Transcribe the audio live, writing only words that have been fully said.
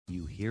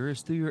hear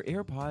us through your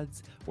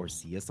AirPods or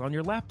see us on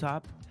your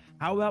laptop,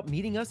 how about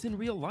meeting us in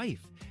real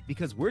life?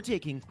 Because we're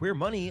taking Queer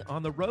Money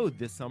on the road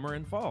this summer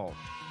and fall.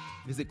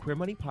 Visit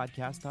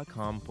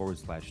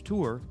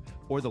queermoneypodcast.com/tour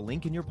or the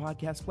link in your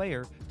podcast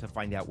player to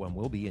find out when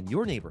we'll be in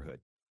your neighborhood.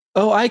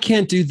 Oh, I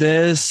can't do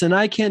this and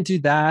I can't do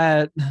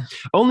that.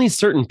 Only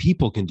certain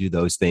people can do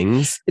those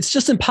things. It's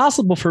just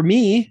impossible for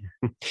me.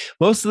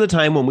 Most of the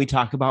time when we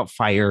talk about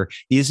FIRE,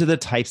 these are the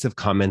types of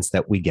comments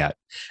that we get.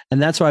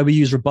 And that's why we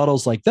use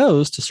rebuttals like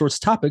those to source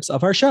topics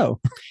of our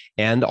show.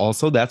 And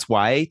also that's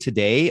why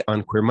today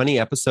on Queer Money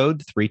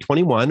episode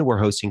 321, we're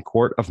hosting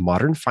Court of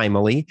Modern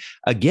Family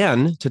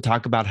again to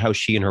talk about how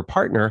she and her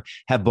partner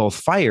have both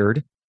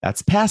fired,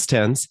 that's past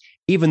tense,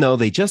 even though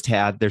they just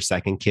had their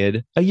second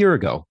kid a year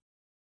ago.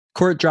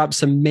 Court dropped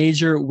some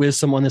major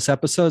wisdom on this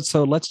episode,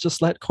 so let's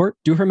just let Court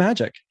do her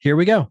magic. Here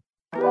we go.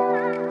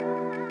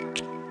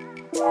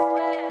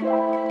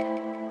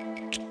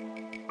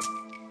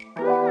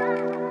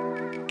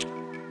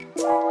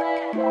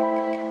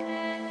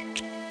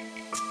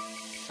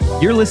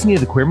 You're listening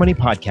to the Queer Money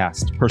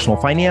Podcast, personal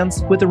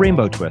finance with a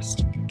rainbow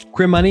twist.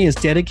 Queer Money is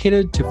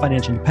dedicated to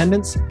financial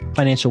independence,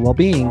 financial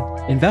well-being,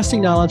 investing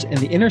knowledge, and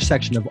the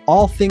intersection of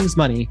all things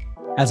money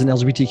as an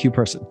LGBTQ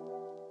person.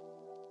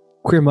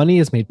 Queer Money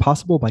is made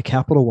possible by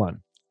Capital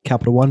One.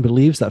 Capital One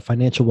believes that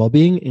financial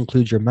well-being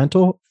includes your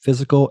mental,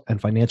 physical,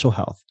 and financial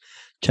health.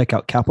 Check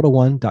out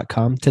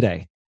CapitalOne.com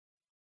today.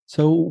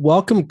 So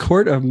welcome,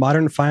 Court of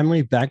Modern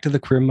Family, back to the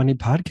Queer Money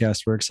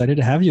Podcast. We're excited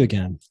to have you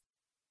again.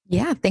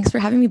 Yeah, thanks for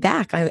having me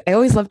back. I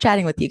always love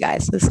chatting with you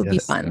guys. This will be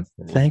fun.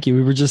 Definitely. Thank you.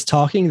 We were just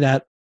talking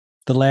that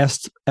the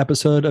last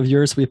episode of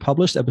yours we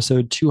published,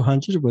 episode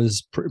 200,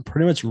 was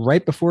pretty much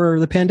right before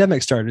the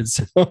pandemic started.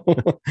 So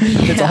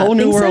it's a whole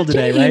new world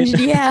today, right?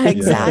 Yeah,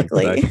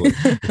 exactly.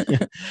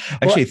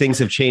 Actually, things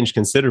have changed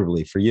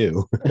considerably for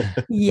you.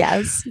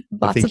 Yes,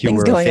 I think you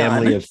were a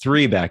family of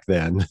three back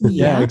then.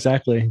 Yeah,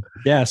 exactly.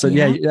 Yeah. So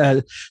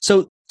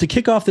so to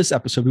kick off this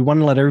episode, we want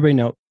to let everybody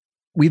know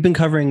we've been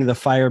covering the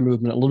FIRE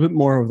movement a little bit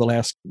more over the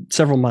last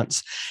several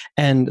months.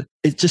 And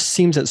it just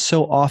seems that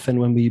so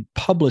often when we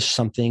publish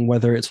something,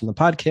 whether it's on the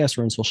podcast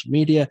or on social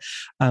media,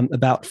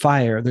 about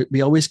FIRE, we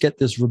always get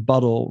this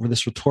rebuttal or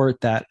this retort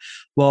that,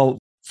 well,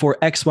 for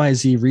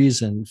XYZ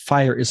reason,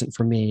 FIRE isn't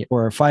for me,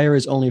 or FIRE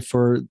is only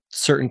for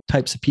certain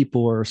types of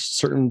people or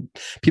certain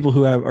people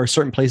who are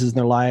certain places in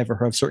their life or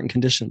who have certain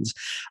conditions.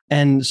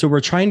 And so we're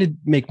trying to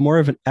make more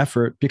of an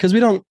effort because we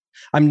know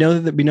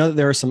that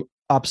there are some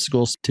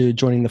obstacles to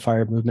joining the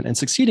FIRE movement and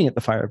succeeding at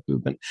the FIRE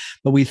movement.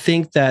 But we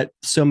think that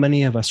so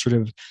many of us sort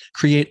of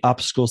create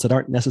obstacles that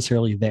aren't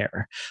necessarily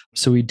there.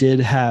 So we did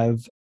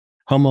have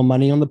Homo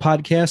Money on the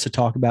podcast to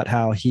talk about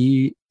how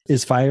he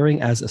is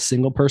firing as a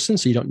single person.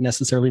 So you don't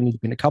necessarily need to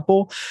be in a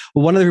couple.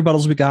 Well, one of the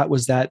rebuttals we got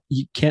was that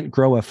you can't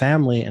grow a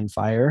family and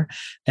FIRE.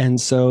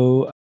 And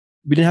so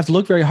we didn't have to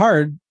look very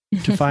hard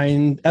to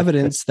find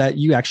evidence that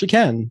you actually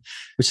can,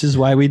 which is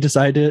why we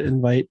decided to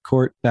invite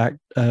Court back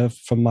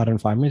from Modern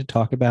Family to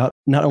talk about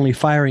not only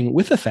firing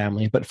with a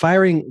family, but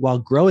firing while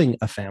growing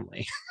a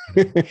family.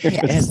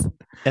 Yes.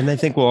 And I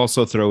think we'll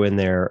also throw in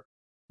there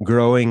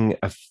growing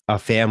a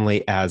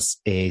family as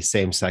a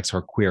same-sex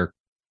or queer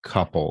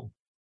couple,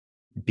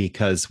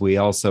 because we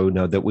also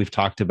know that we've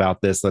talked about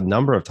this a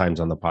number of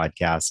times on the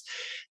podcast,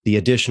 the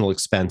additional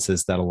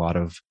expenses that a lot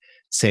of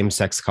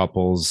same-sex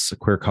couples,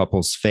 queer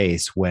couples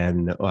face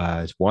when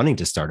wanting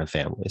to start a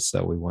family.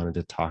 So we wanted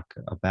to talk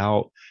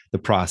about the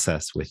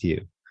process with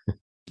you.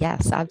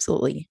 Yes,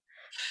 absolutely.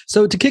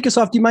 So to kick us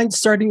off, do you mind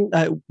starting?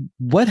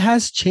 What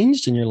has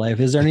changed in your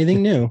life? Is there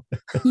anything new?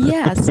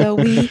 Yeah, so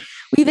we've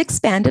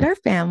expanded our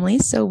family.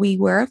 So we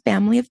were a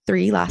family of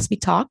three last we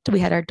talked. We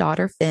had our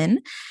daughter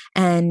Finn,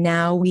 and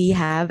now we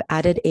have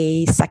added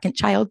a second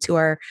child to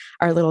our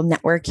little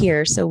network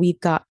here. So we've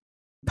got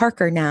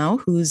Parker now,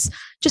 who's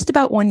just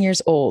about 1 year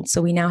old.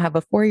 So we now have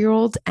a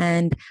 4-year-old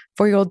and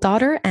 4-year-old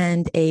daughter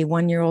and a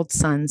 1-year-old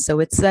son. So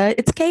it's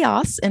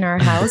chaos in our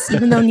house,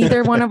 even though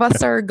neither one of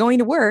us are going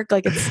to work.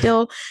 Like, it's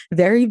still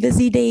very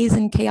busy days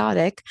and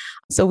chaotic.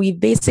 So we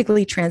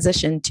basically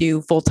transitioned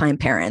to full-time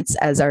parents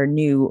as our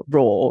new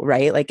role,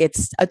 right? Like,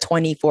 it's a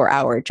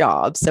 24-hour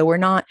job. So we're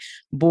not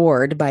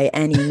bored by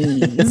any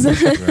means.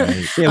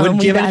 Right. Yeah,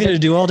 do you have anything to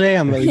do all day?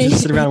 I'm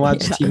just sit around and watch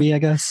TV, I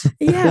guess.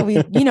 Yeah,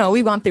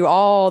 we've gone through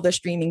all the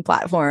streaming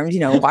platforms,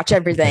 watch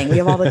everything. We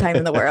have all the time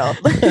in the world.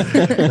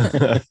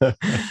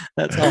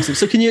 That's awesome.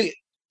 So can you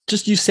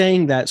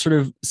saying that sort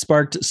of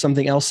sparked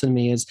something else in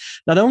me, is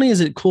not only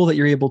is it cool that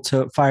you're able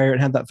to fire and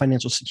have that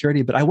financial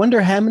security, but I wonder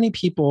how many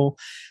people,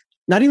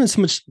 not even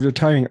so much the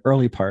retiring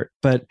early part,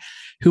 but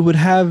who would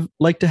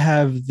like to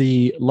have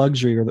the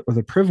luxury or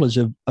the privilege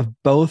of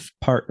both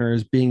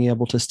partners being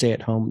able to stay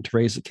at home to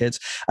raise the kids.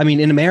 I mean,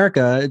 in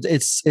America,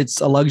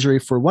 it's a luxury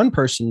for one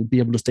person to be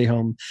able to stay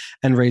home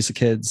and raise the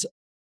kids.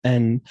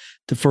 And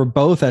for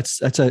both,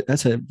 that's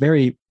a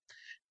very,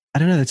 I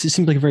don't know, that just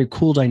seems like a very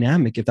cool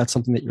dynamic if that's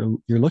something that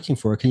you're looking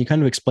for. Can you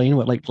kind of explain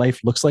what life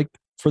looks like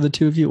for the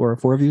two of you or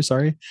four of you?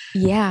 Sorry.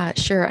 Yeah,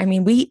 sure. I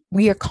mean,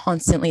 we are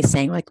constantly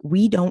saying like,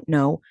 we don't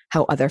know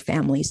how other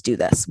families do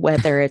this,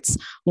 whether it's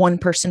one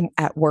person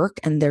at work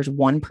and there's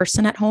one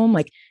person at home,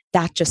 like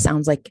that just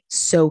sounds like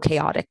so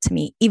chaotic to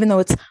me, even though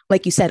it's,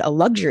 like you said, a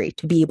luxury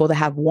to be able to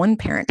have one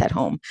parent at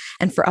home.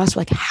 And for us,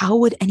 like, how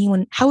would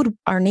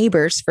our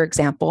neighbors, for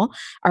example,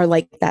 are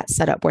like that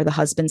setup where the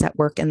husband's at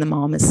work and the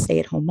mom is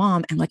stay-at-home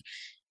mom, and like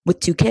with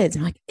two kids,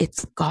 I'm like,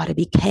 it's got to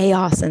be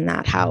chaos in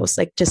that house.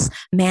 Like just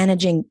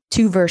managing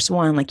 2 versus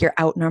 1, like you're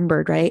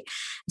outnumbered, right?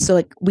 So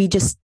like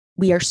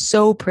we are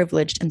so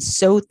privileged and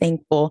so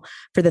thankful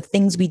for the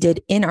things we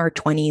did in our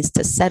 20s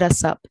to set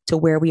us up to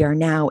where we are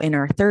now in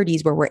our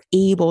 30s, where we're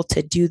able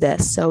to do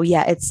this. So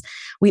yeah,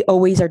 we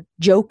always are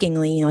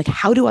jokingly, like,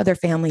 how do other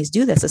families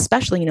do this?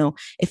 Especially,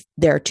 if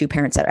there are 2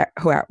 parents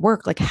who are at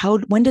work, like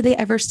when do they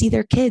ever see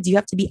their kids? You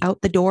have to be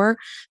out the door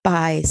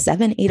by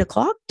 7, 8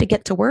 o'clock to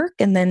get to work.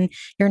 And then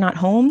you're not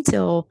home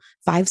till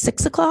 5,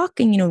 6 o'clock,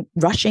 and,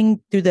 rushing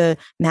through the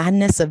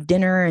madness of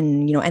dinner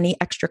and, any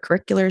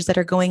extracurriculars that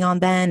are going on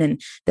then,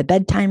 and the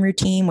bedtime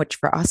routine, which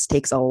for us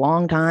takes a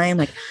long time.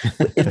 Like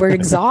we're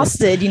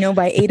exhausted,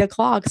 by 8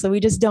 o'clock. So we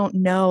just don't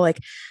know like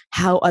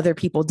how other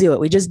people do it.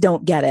 We just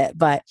don't get it.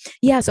 But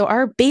yeah, so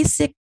our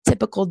basic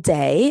typical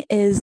day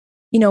is,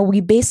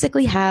 we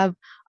basically have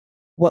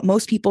what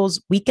most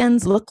people's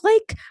weekends look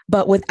like,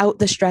 but without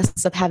the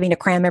stress of having to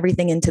cram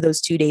everything into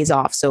those 2 days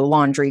off. So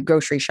laundry,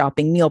 grocery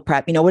shopping, meal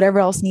prep, whatever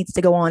else needs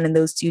to go on in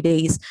those 2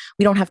 days,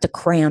 we don't have to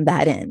cram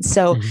that in.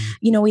 So,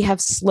 we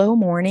have slow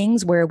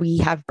mornings where we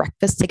have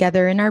breakfast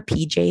together in our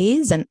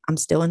PJs, and I'm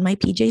still in my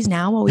PJs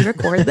now while we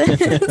record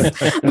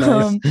this.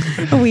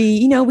 Nice.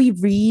 We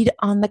read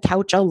on the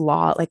couch a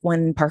lot. Like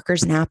when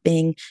Parker's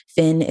napping,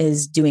 Finn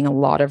is doing a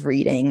lot of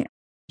reading.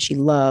 She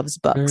loves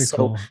books. Very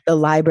cool. So the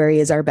library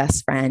is our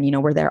best friend.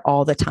 We're there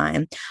all the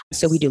time.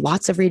 So we do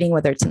lots of reading,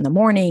 whether it's in the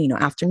morning,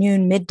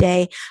 afternoon,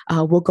 midday.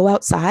 We'll go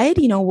outside,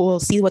 we'll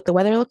see what the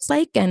weather looks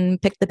like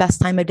and pick the best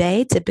time of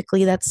day.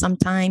 Typically that's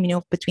sometime,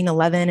 between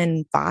 11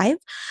 and 5.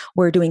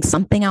 We're doing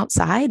something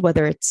outside,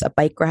 whether it's a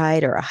bike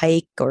ride or a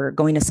hike or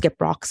going to skip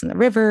rocks in the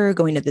river,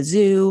 going to the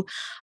zoo,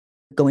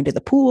 going to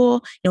the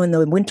pool. In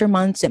the winter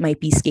months, it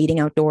might be skating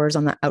outdoors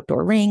on the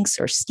outdoor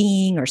rinks or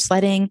skiing or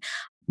sledding.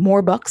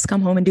 More bucks,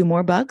 come home and do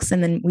more bucks.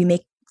 And then we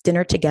make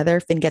dinner together.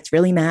 Finn gets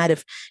really mad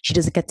if she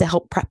doesn't get to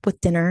help prep with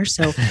dinner.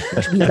 So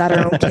we've got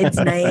our own kids'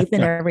 knife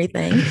and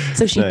everything.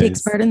 So she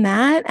takes part in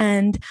that.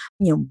 And,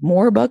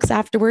 more books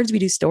afterwards. We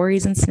do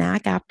stories and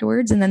snack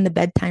afterwards. And then the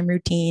bedtime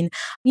routine,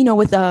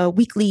 with a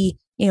weekly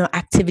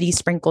activities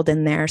sprinkled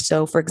in there.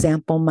 So for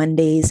example,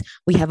 Mondays,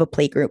 we have a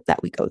play group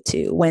that we go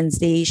to.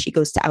 Wednesdays, she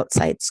goes to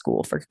outside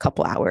school for a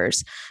couple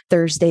hours.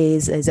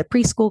 Thursdays is a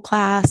preschool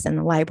class and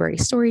the library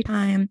story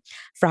time.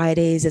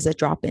 Fridays is a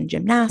drop-in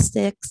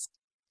gymnastics.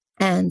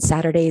 And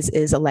Saturdays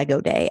is a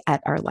Lego day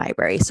at our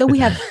library. So we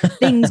have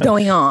things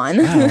going on.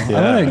 Wow.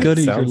 I want to go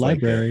to your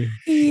library.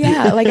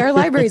 Yeah, like our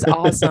library is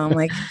awesome.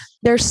 Like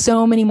there's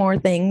so many more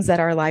things that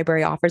our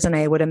library offers. And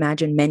I would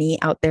imagine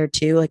many out there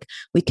too. Like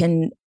we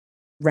can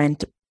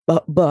rent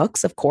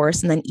books, of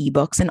course, and then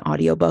ebooks and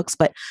audiobooks,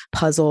 but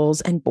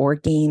puzzles and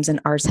board games. And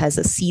ours has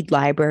a seed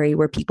library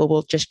where people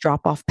will just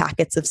drop off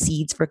packets of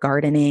seeds for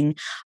gardening.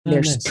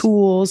 There's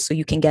tools, so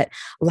you can get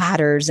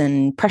ladders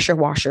and pressure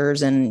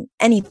washers and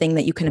anything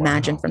that you can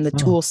imagine from the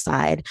tool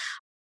side.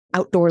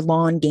 Outdoor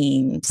lawn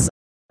games,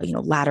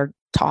 ladder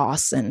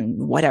toss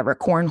and whatever,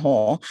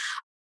 cornhole.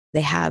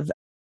 They have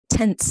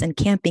tents and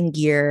camping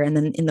gear. And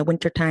then in the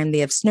wintertime, they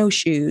have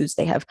snowshoes,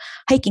 they have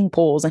hiking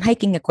poles and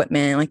hiking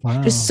equipment. Like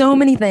there's so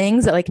many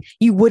things that like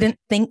you wouldn't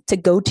think to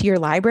go to your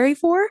library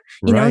for,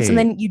 you know, so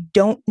then you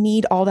don't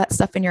need all that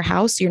stuff in your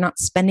house. So you're not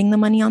spending the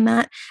money on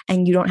that.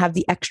 And you don't have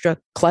the extra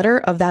clutter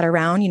of that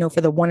around,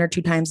 for the 1 or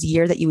 2 times a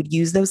year that you would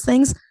use those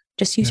things.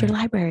 Just use your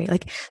library.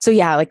 Like, so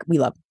yeah, like we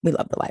love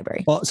the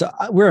library. Well, so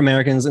we're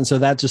Americans. And so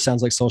that just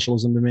sounds like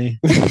socialism to me.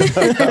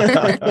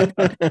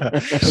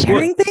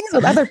 Sharing things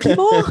with other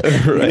people,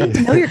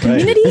 to know your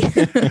community.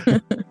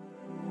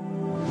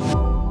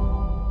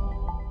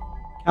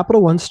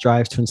 Capital One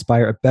strives to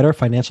inspire a better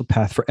financial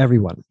path for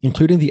everyone,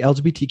 including the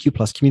LGBTQ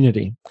plus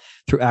community,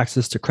 through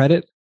access to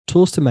credit,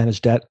 tools to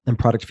manage debt, and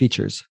product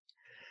features.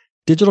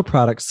 Digital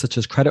products such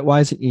as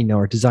CreditWise and eKnow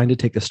are designed to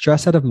take the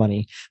stress out of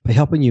money by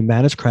helping you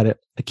manage credit,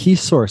 a key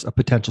source of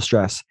potential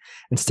stress,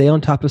 and stay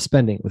on top of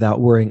spending without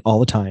worrying all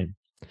the time.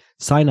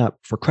 Sign up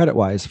for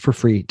CreditWise for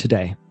free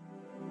today.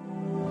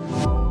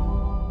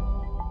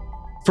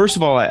 First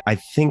of all, I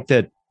think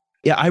that,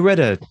 I read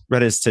a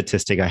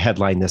statistic, a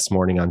headline this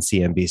morning on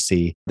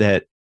CNBC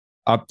that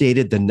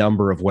updated the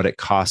number of what it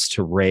costs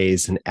to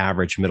raise an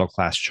average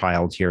middle-class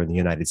child here in the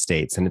United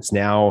States. And it's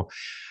now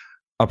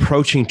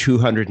approaching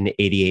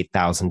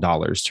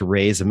 $288,000 to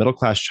raise a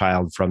middle-class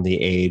child from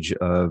the age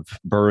of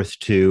birth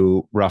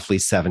to roughly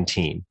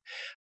 17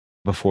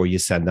 before you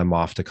send them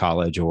off to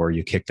college or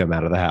you kick them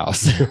out of the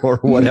house or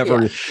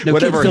whatever,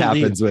 whatever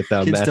happens with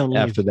them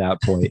after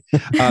that point.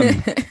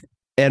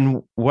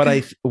 And what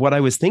I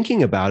was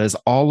thinking about is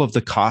all of the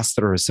costs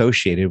that are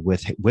associated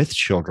with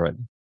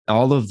children,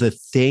 all of the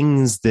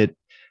things that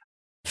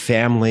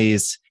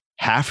families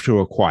have to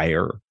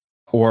acquire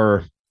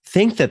or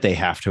think that they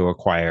have to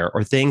acquire,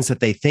 or things that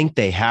they think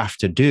they have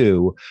to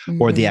do,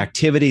 or the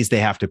activities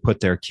they have to put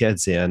their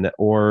kids in,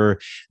 or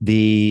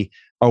the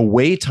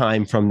away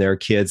time from their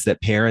kids that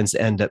parents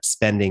end up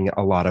spending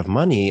a lot of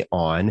money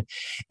on.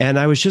 And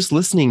I was just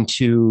listening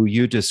to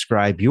you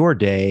describe your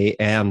day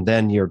and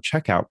then your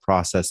checkout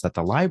process at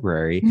the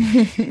library.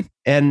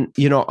 And,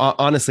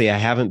 honestly, I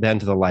haven't been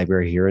to the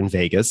library here in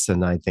Vegas.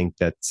 And I think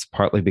that's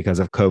partly because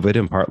of COVID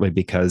and partly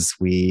because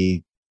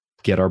we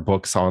get our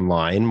books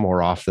online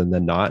more often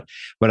than not.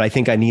 But I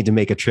think I need to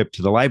make a trip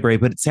to the library.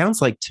 But it sounds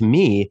like to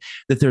me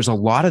that there's a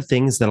lot of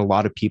things that a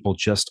lot of people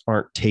just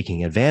aren't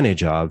taking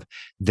advantage of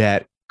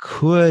that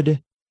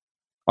could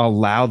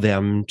allow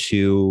them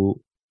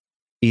to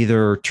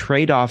either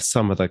trade off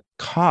some of the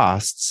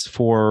costs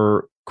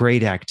for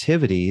great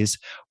activities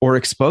or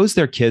expose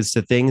their kids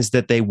to things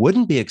that they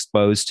wouldn't be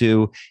exposed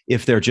to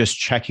if they're just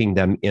checking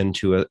them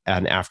into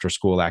an after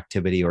school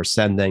activity or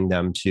sending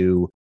them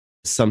to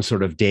some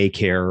sort of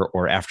daycare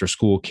or after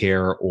school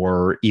care,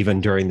 or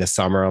even during the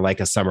summer, like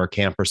a summer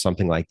camp or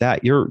something like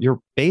that. You're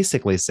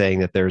basically saying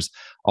that there's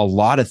a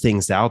lot of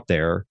things out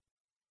there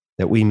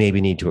that we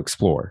maybe need to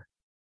explore.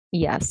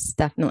 Yes,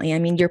 definitely. I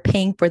mean, you're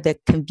paying for the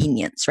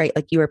convenience, right?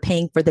 Like you are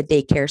paying for the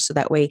daycare so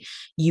that way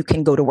you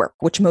can go to work,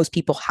 which most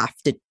people have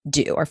to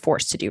do, are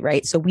forced to do,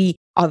 right? So we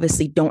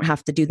obviously don't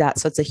have to do that.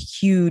 So it's a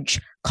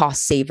huge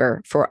cost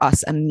saver for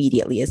us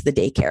immediately is the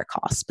daycare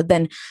costs. But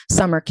then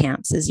summer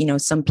camps is,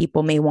 some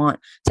people may want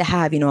to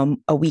have,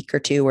 a week or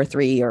 2 or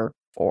 3 or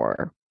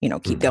 4,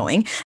 keep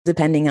going,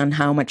 depending on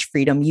how much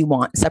freedom you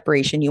want,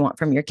 separation you want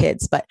from your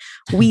kids. But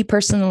we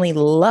personally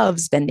love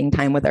spending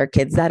time with our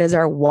kids. That is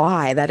our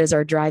why. That is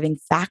our driving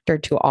factor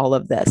to all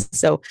of this.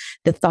 So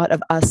the thought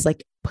of us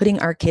like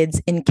putting our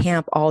kids in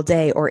camp all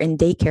day or in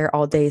daycare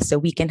all day so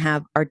we can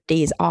have our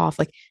days off,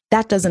 like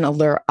that doesn't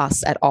allure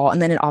us at all.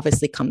 And then it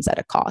obviously comes at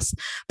a cost.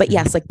 But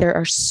yes, like there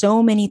are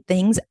so many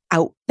things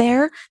out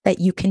there that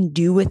you can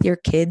do with your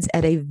kids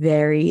at a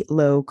very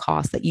low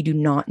cost that you do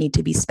not need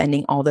to be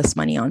spending all this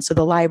money on. So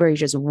the library is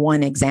just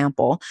one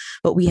example,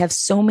 but we have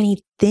so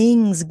many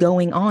things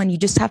going on. You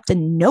just have to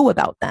know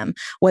about them,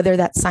 whether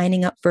that's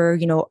signing up for,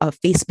 a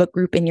Facebook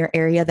group in your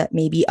area that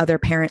maybe other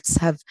parents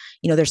have,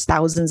 there's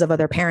thousands of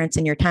other parents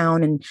in your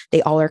town and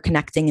they all are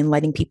connecting and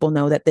letting people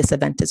know that this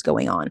event is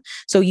going on.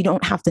 So you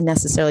don't have to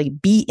necessarily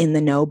be in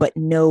the know, but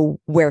know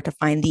where to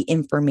find the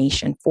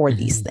information for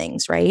these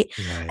things. Right.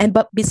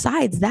 But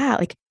besides that,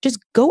 like just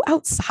go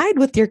outside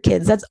with your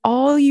kids. That's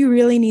all you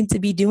really need to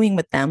be doing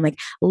with them. Like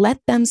let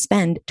them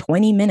spend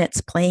 20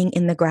 minutes playing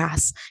in the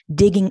grass,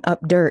 digging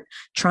up dirt,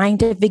 trying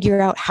to figure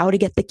out how to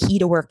get the key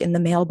to work in the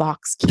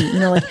mailbox key.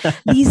 Like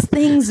these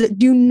things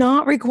do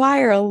not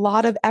require a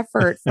lot of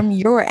effort from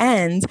your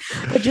end,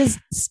 but just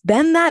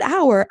spend that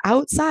hour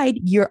outside.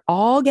 You're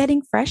all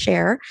getting fresh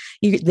air.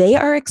 They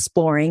are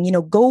exploring,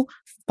 go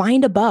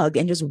find a bug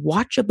and just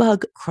watch a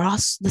bug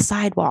cross the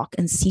sidewalk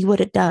and see what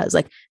it does.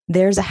 Like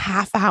there's a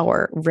half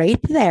hour right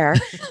there.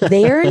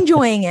 They're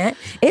enjoying it.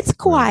 It's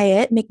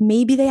quiet.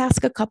 Maybe they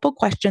ask a couple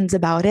questions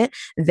about it.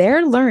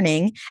 They're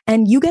learning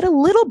and you get a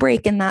little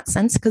break in that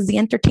sense because the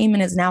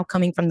entertainment is now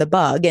coming from the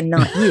bug and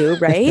not you,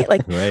 right?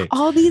 Like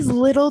all these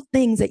little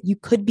things that you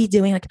could be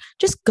doing, like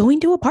just going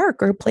to a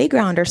park or a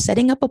playground or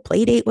setting up a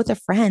play date with a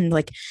friend.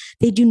 Like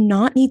they do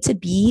not need to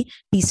be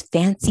these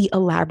fancy,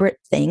 elaborate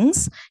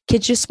things.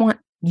 Kids just want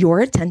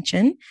your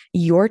attention,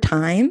 your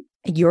time,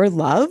 your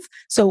love.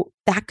 So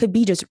that could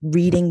be just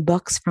reading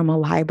books from a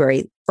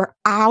library for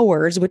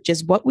hours, which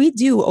is what we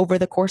do over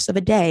the course of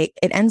a day.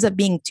 It ends up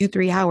being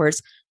 2-3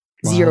 hours,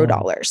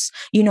 $0.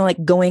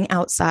 Like going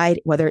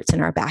outside, whether it's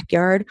in our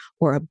backyard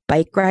or a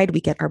bike ride,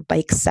 we get our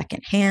bikes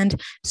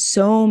secondhand.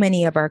 So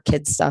many of our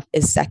kids' stuff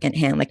is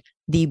secondhand. Like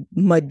the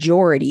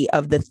majority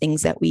of the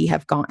things that we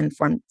have gotten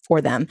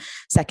for them,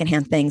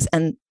 secondhand things.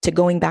 And to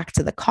going back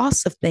to the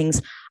costs of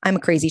things, I'm a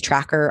crazy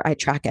tracker. I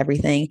track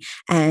everything.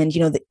 And,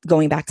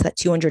 going back to that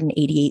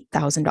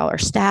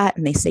 $288,000 stat,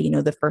 and they say,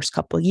 the first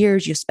couple of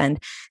years you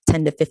spend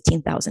 $10,000 to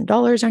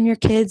 $15,000 on your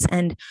kids.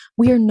 And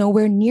we are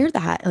nowhere near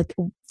that. Like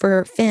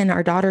for Finn,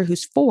 our daughter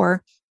who's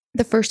 4,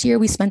 the first year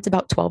we spent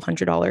about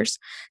 $1,200,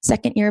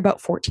 second year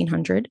about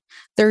 $1,400,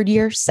 third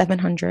year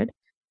 $700.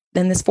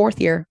 Then this fourth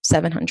year,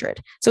 $700.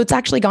 So it's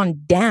actually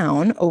gone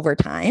down over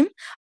time.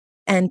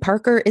 And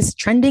Parker is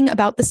trending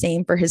about the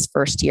same for his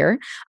first year.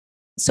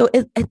 So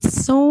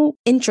it's so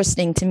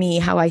interesting to me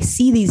how I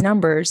see these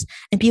numbers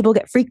and people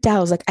get freaked out. I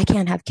was like, I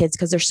can't have kids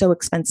because they're so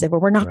expensive, or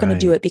we're not going to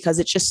do it because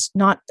it's just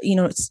not,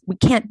 we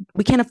can't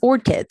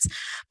afford kids,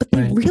 but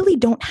they really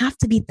don't have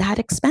to be that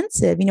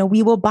expensive.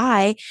 We will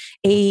buy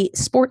a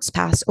sports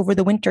pass over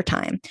the winter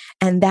time,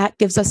 and that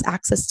gives us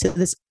access to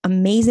this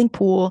amazing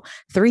pool,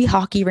 3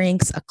 hockey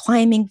rinks, a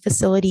climbing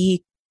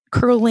facility,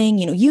 curling,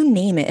 you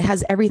name it. It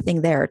has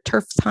everything there.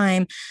 Turf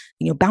time,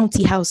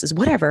 bouncy houses,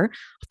 whatever.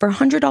 For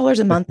 $100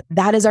 a month,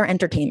 that is our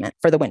entertainment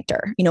for the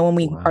winter, when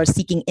we are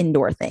seeking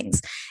indoor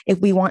things. If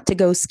we want to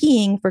go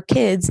skiing for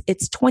kids,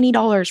 it's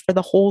 $20 for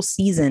the whole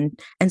season.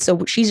 And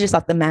so she's just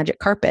off the magic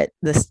carpet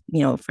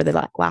for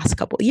the last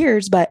couple of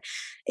years, but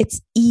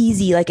it's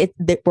easy. Like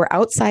we're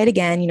outside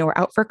again, we're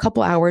out for a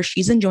couple hours.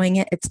 She's enjoying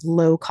it. It's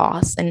low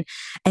cost. And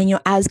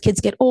as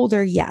kids get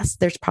older, yes,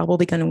 there's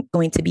probably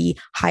going to be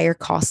higher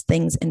cost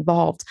things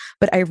involved.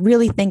 But I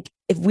really think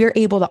if we're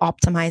able to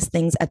optimize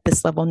things at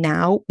this level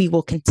now, we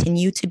will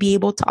continue to be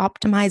able to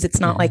optimize. It's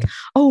not like,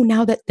 oh,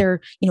 now that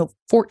they're,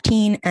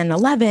 14 and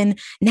 11,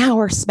 now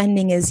our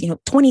spending is,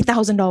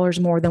 $20,000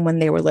 more than when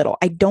they were little.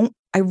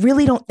 I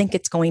really don't think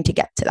it's going to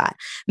get to that.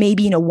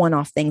 Maybe,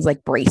 one-off things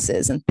like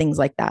braces and things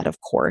like that.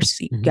 Of course,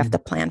 you have to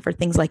plan for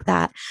things like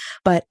that.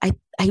 But I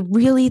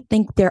really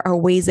think there are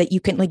ways that you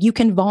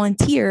can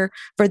volunteer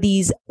for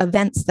these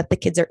events that the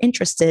kids are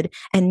interested,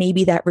 and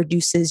maybe that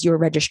reduces your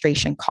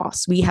registration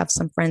costs. We have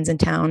some friends in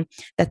town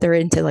that they're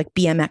into like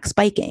BMX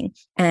biking,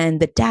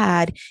 and the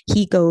dad,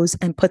 he goes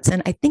and puts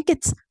in, I think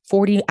it's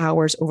 40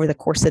 hours over the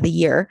course of the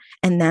year,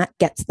 and that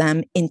gets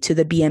them into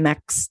the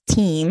BMX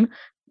team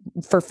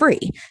for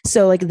free.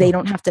 So like they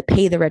don't have to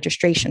pay the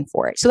registration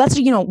for it. So that's,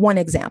 one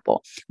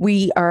example.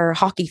 We are a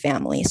hockey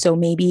family. So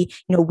maybe,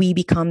 we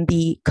become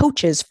the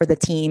coaches for the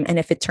team. And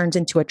if it turns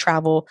into a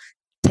travel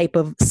type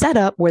of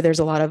setup where there's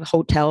a lot of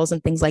hotels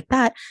and things like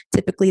that,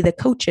 typically the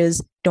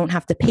coaches don't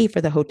have to pay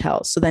for the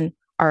hotels. So then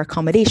our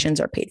accommodations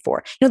are paid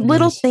for.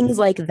 Little things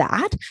like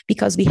that,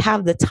 because we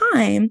have the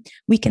time,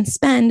 we can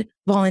spend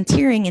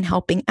volunteering and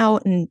helping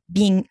out and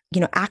being,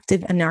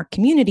 active in our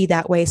community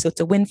that way. So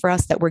it's a win for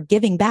us that we're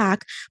giving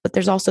back, but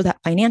there's also that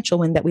financial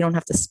win that we don't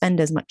have to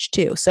spend as much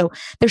too. So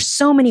there's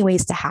so many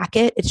ways to hack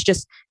it. It's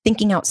just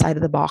thinking outside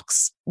of the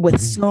box with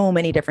so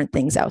many different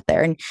things out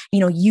there, and,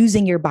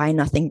 using your buy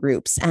nothing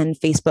groups and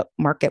Facebook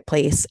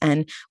Marketplace.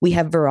 And we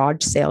have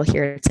Garage Sale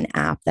here. It's an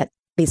app that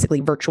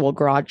basically virtual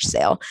garage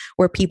sale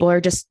where people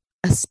are just,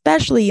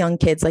 especially young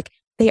kids, like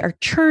they are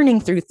churning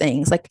through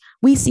things. Like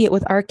we see it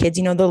with our kids,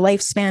 the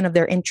lifespan of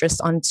their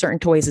interest on certain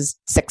toys is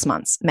 6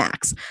 months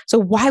max. So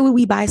why would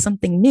we buy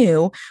something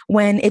new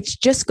when it's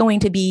just going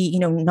to be,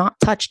 not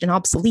touched and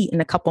obsolete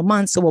in a couple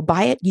months? So we'll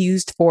buy it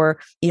used for,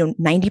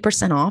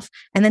 90% off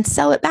and then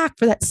sell it back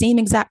for that same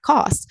exact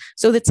cost.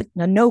 So that's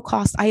a no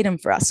cost item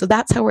for us. So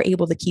that's how we're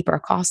able to keep our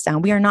costs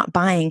down. We are not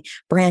buying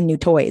brand new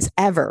toys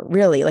ever,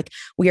 really. Like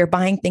we are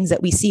buying things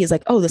that we see as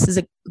like, oh, this is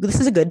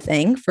a good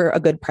thing for a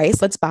good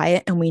price. Let's buy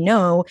it. And we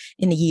know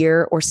in a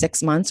year or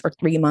 6 months or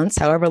 3 months,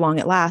 however long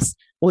it lasts,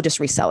 we'll just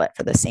resell it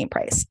for the same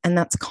price. And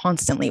that's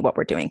constantly what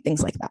we're doing,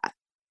 things like that.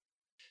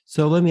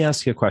 So let me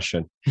ask you a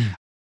question,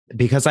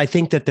 because I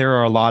think that there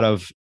are a lot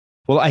of,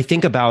 I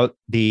think about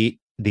the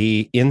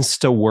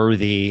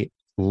Insta-worthy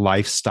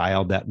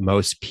lifestyle that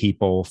most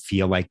people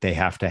feel like they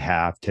have to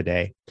have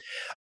today.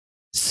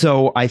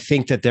 So I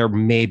think that there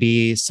may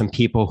be some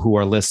people who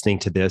are listening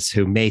to this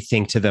who may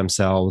think to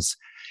themselves,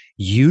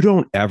 you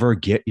don't ever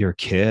get your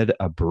kid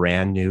a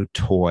brand new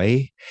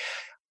toy.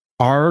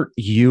 Are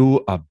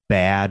you a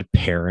bad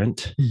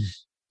parent?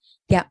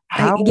 Yeah.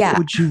 How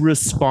would you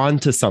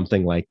respond to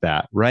something like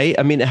that? Right.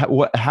 I mean,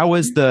 how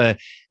is the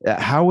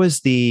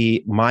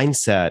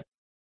mindset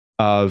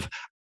of,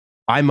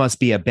 I must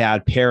be a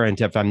bad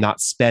parent if I'm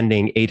not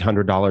spending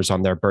 $800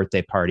 on their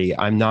birthday party.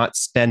 I'm not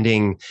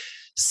spending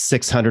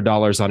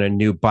 $600 on a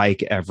new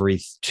bike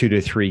every 2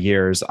 to 3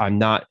 years. I'm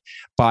not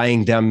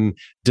buying them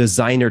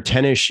designer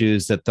tennis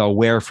shoes that they'll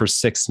wear for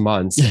 6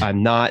 months.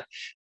 I'm not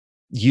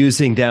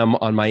using them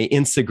on my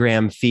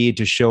Instagram feed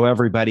to show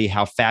everybody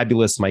how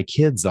fabulous my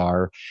kids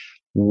are.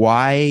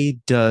 Why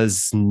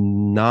does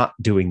not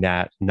doing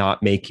that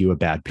not make you a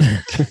bad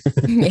parent?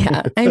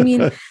 Yeah. I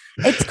mean,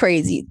 it's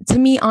crazy to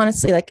me,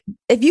 honestly. Like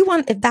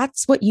if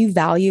that's what you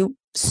value,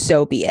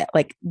 so be it.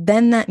 Like,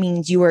 then that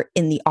means you are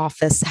in the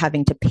office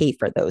having to pay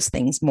for those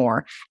things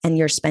more, and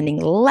you're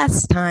spending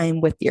less time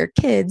with your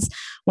kids,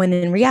 when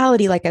in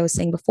reality, like I was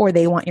saying before,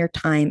 they want your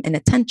time and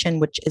attention,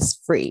 which is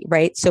free,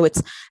 right? So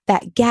it's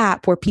that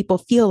gap where people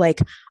feel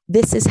like,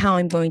 this is how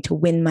I'm going to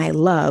win my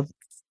love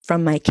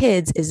from my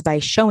kids, is by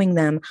showing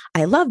them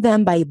I love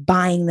them, by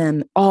buying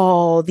them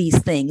all these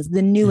things,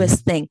 the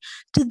newest thing.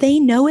 Do they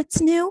know it's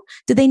new?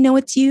 Do they know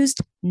it's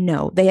used?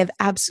 No, they have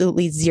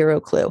absolutely zero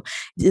clue.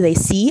 Do they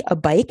see a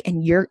bike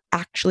and you're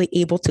actually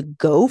able to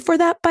go for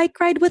that bike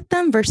ride with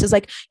them versus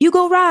like, you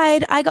go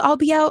ride, I'll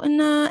be out in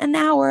an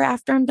hour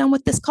after I'm done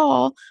with this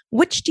call?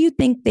 Which do you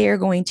think they're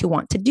going to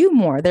want to do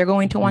more? They're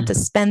going to want to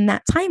spend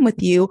that time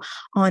with you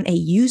on a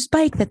used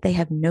bike that they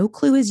have no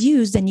clue is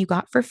used and you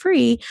got for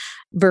free,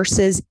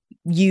 versus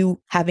you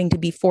having to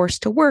be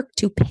forced to work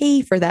to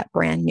pay for that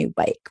brand new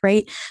bike,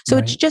 right? So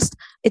it's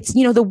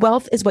the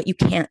wealth is what you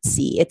can't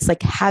see. It's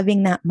like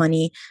having that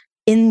money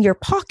in your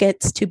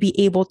pockets to be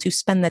able to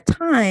spend the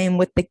time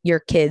with your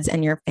kids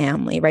and your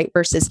family, right?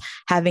 Versus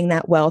having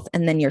that wealth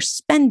and then you're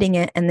spending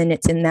it and then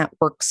it's in that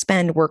work,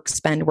 spend, work,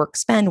 spend, work,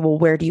 spend. Well,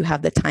 where do you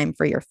have the time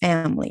for your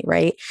family,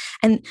 right?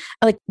 And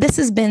like this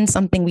has been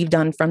something we've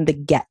done from the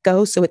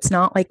get-go. So it's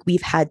not like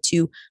we've had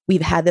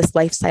this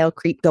lifestyle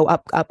creep go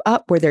up, up,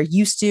 up where they're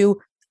used to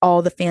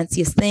all the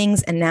fanciest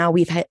things. And now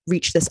we've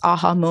reached this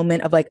aha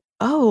moment of like,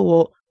 oh,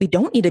 well, we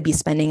don't need to be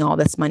spending all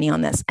this money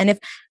on this. And if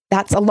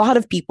that's a lot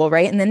of people,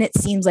 right? And then it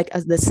seems like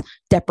as this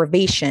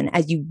deprivation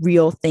as you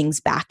reel things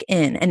back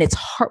in. And it's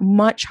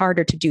much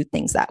harder to do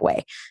things that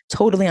way.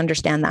 Totally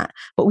understand that.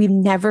 But we've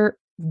never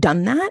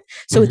done that.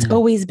 So it's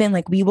always been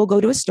like, we will go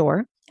to a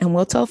store and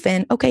we'll tell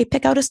Finn, okay,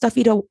 pick out a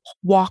stuffy to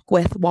walk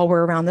with while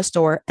we're around the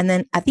store. And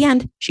then at the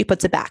end, she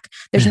puts it back.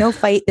 There's no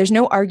fight. There's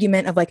no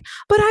argument of like,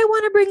 but I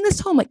want to bring this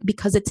home. Like,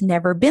 because it's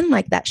never been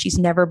like that. She's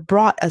never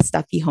brought a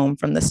stuffy home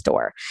from the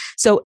store.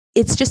 So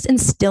it's just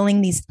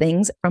instilling these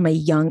things from a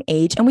young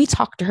age. And we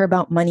talk to her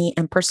about money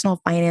and personal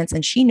finance,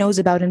 and she knows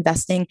about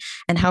investing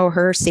and how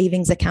her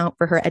savings account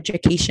for her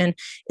education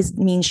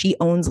means she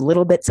owns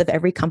little bits of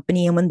every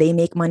company. And when they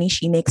make money,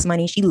 she makes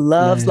money. She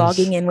loves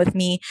logging in with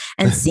me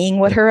and seeing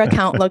what her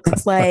account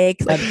looks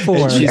like. Like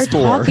she's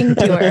talking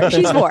to her.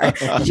 She's 4.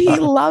 She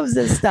loves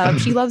this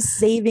stuff. She loves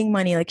saving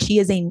money. Like she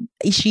is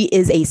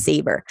a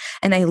saver.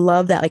 And I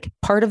love that. Like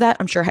part of that,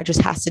 I'm sure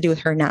just has to do with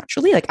her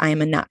naturally. Like I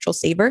am a natural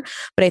saver,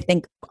 but I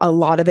think a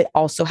lot of it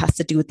also has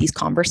to do with these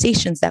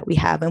conversations that we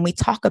have. And we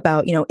talk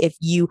about, if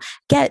you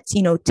get,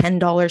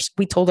 $10,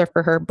 we told her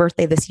for her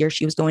birthday this year,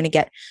 she was going to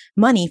get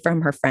money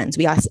from her friends.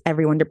 We asked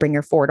everyone to bring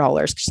her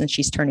 $4 since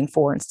she's turning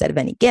 4 instead of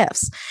any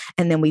gifts.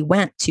 And then we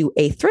went to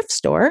a thrift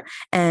store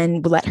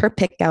and let her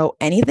pick out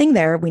anything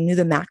there. We knew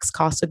the max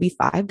cost would be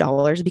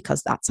 $5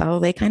 because that's how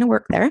they kind of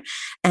work there.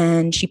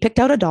 And she picked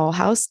out a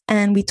dollhouse,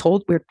 and we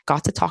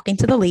got to talking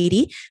to the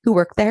lady who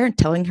worked there and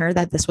telling her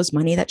that this was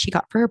money that she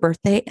got for her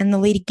birthday. And the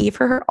lady gave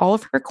her all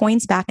of her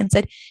coins back and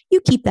said, you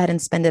keep that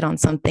and spend it on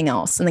something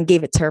else, and then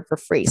gave it to her for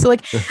free. So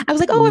like, I was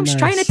like, oh, I'm just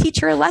trying to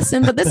teach her a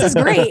lesson, but this is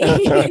great.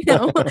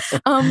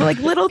 Like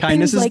little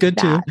kindness things is like good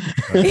that.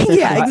 too.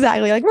 Yeah,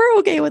 exactly. Like we're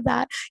okay with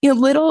that.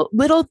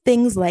 Little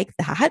things like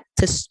that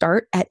to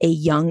start at a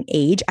young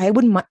age. I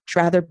would much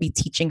rather be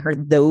teaching her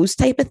those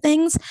type of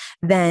things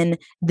than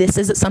this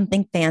is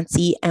something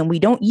fancy and we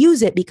don't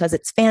use it because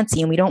it's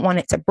fancy and we don't want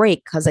it to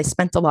break because I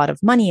spent a lot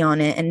of money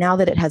on it. And now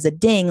that it has a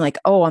ding, like,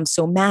 oh, I'm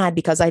so mad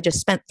because I just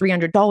spent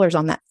 $300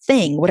 on that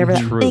thing, whatever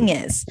that thing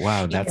is.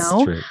 Wow, that's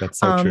true. That's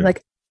so true.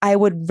 Like I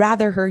would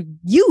rather her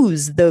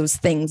use those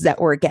things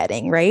that we're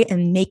getting, right?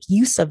 And make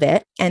use of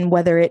it. And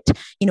whether it,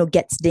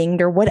 gets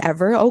dinged or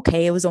whatever,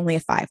 okay, it was only a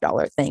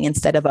 $5 thing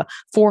instead of a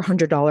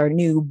 $400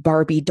 new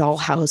Barbie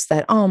dollhouse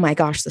that, oh my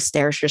gosh, the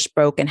stairs just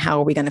broke. And how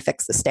are we going to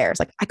fix the stairs?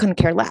 Like I couldn't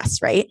care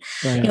less, right?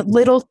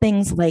 Little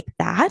things like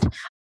that.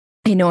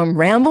 I know I'm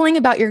rambling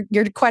about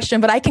your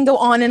question, but I can go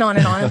on and on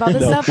and on about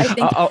this stuff. I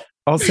think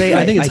I'll say,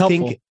 I think it's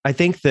helpful. I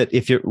think that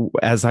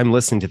as I'm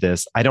listening to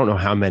this, I don't know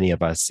how many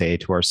of us say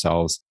to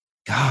ourselves,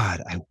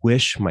 God, I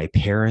wish my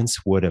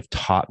parents would have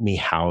taught me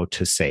how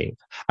to save.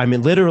 I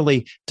mean,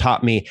 literally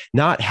taught me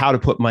not how to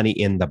put money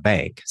in the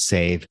bank,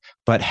 save,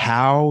 but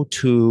how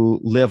to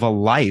live a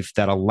life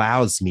that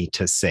allows me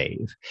to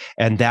save.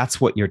 And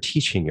that's what you're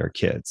teaching your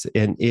kids.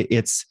 And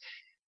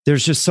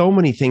there's just so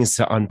many things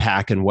to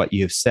unpack in what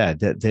you've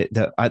said.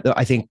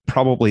 I think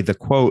probably the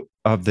quote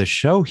of the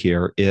show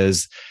here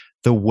is,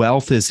 the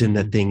wealth is in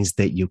the things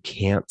that you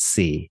can't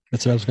see.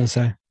 That's what I was going to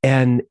say.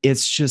 And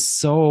it's just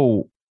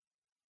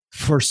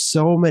for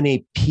so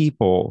many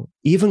people,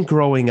 even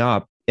growing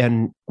up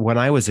and when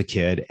I was a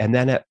kid, and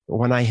then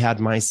when I had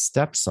my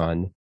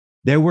stepson,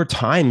 there were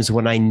times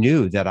when I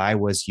knew that I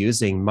was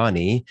using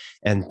money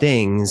and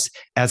things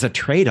as a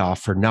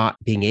trade-off for not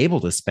being able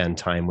to spend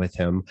time with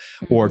him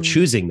or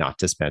choosing not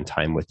to spend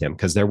time with him.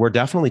 Because there were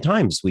definitely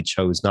times we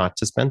chose not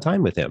to spend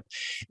time with him.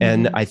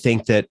 And I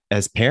think that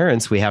as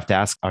parents, we have to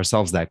ask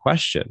ourselves that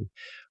question.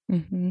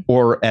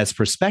 Or as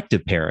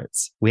prospective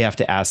parents, we have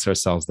to ask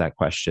ourselves that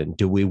question.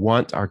 Do we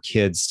want our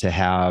kids to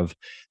have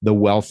the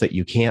wealth that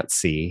you can't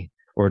see?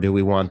 Or do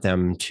we want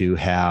them to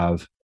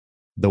have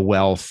the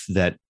wealth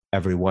that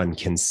everyone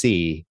can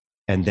see,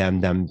 and then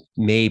them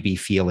maybe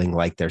feeling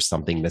like there's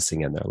something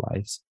missing in their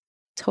lives?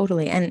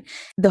 Totally. And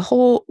the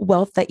whole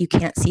wealth that you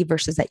can't see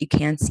versus that you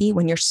can see,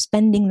 when you're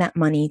spending that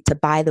money to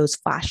buy those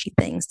flashy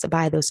things, to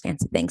buy those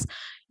fancy things,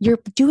 you're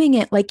doing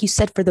it, like you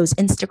said, for those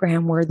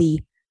Instagram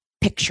worthy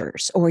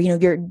pictures, or,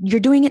 you're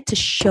doing it to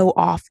show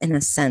off in a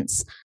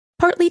sense,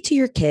 partly to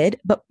your kid,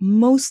 but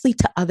mostly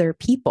to other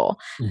people.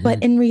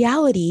 But in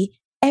reality,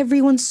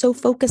 everyone's so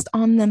focused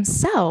on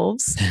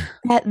themselves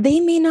that they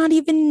may not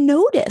even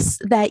notice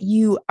that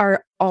you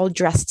are all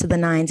dressed to the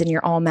nines and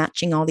you're all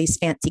matching all these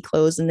fancy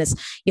clothes and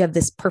you have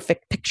this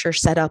perfect picture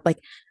set up. Like,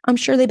 I'm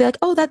sure they'd be like,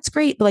 oh, that's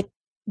great. But like,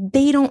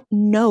 they don't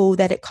know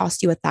that it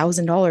cost you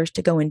 $1,000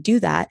 to go and do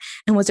that.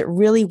 And was it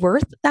really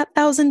worth that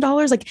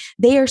 $1,000? Like,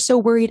 they are so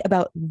worried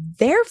about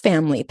their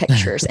family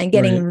pictures and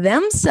getting Right.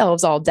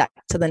 themselves all decked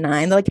to the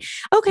nine. They're like,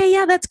 okay,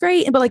 yeah, that's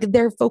great. But like,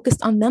 they're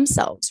focused on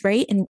themselves,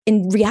 right? And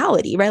in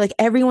reality, right? Like,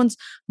 everyone's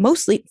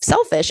mostly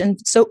selfish and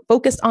so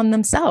focused on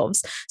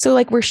themselves. So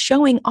like, we're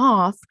showing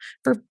off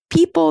for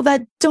people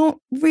that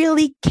don't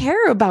really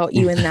care about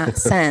you in that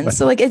sense.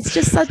 So like, it's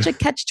just such a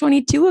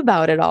catch-22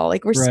 about it all.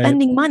 Like, we're Right.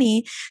 spending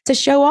money to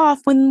show off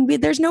when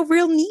there's no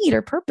real need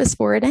or purpose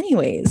for it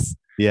anyways.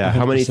 Yeah.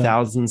 How many 100%.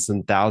 thousands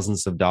and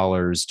thousands of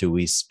dollars do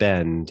we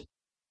spend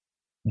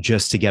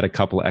just to get a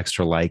couple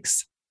extra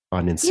likes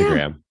on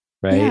Instagram?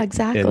 Right. Yeah,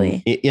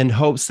 exactly. In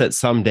hopes that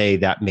someday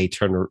that may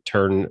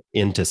turn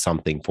into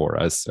something for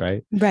us.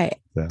 Right. Right.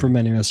 For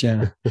many of us,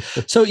 yeah.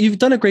 So you've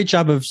done a great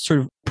job of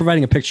sort of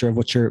providing a picture of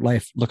what your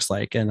life looks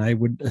like. And I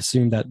would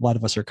assume that a lot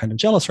of us are kind of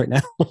jealous right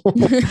now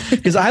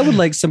because I would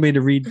like somebody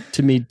to read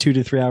to me 2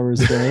 to 3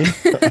 hours a day.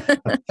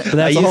 But that's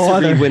I a used whole to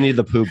other. read Winnie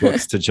the Pooh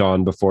books to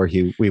John before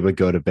we would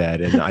go to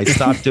bed, and I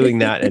stopped doing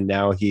that, and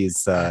now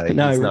he's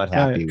not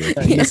happy with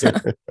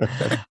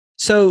it.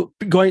 So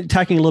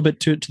tacking a little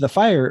bit to the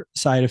fire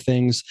side of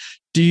things,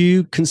 do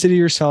you consider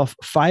yourself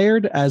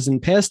fired as in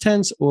past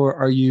tense, or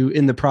are you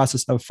in the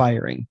process of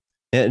firing?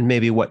 And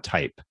maybe what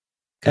type?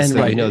 And So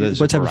right,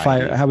 there's what type a of fire?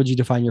 variety. How would you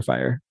define your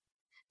fire?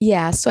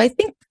 Yeah. So I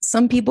think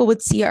some people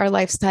would see our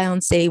lifestyle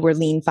and say we're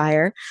lean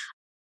fire,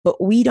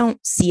 but we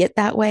don't see it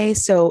that way.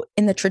 So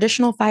in the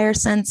traditional fire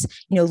sense,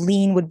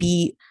 lean would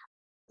be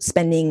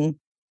spending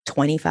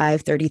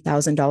 $25,000,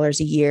 $30,000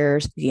 a year,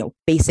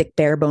 basic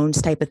bare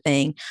bones type of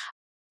thing.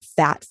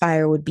 Fat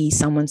fire would be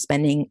someone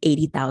spending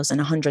 $80,000,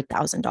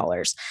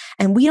 $100,000.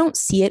 And we don't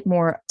see it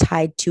more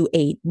tied to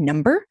a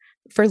number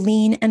for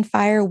lean and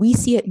fire. We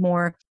see it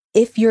more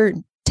if your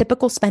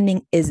typical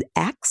spending is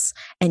X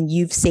and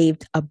you've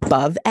saved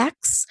above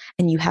X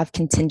and you have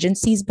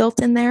contingencies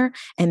built in there,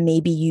 and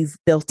maybe you've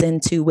built in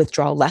to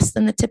withdraw less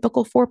than the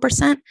typical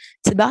 4%,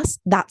 to us,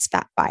 that's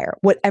fat fire.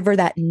 Whatever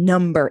that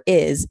number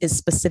is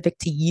specific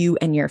to you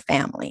and your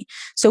family.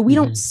 So we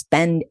don't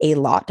spend a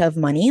lot of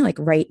money. Like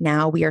right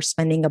now we are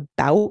spending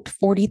about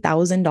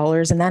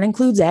 $40,000, and that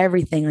includes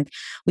everything. Like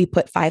we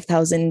put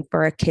 $5,000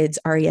 for our kids'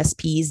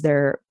 RESPs.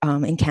 They're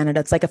in Canada,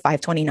 it's like a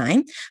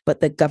 529,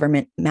 but the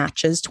government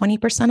matches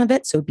 20% of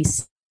it. So it'd be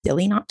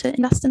silly not to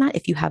invest in that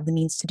if you have the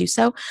means to do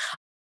so.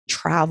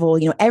 Travel,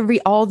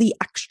 all the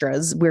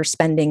extras, we're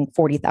spending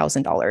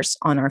 $40,000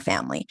 on our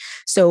family.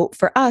 So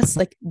for us,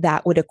 like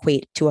that would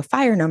equate to a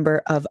fire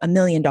number of $1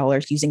 million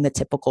using the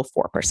typical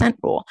 4%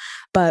 rule.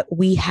 But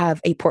we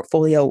have a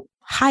portfolio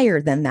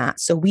higher than that.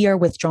 So we are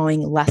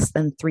withdrawing less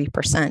than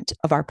 3%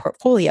 of our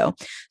portfolio.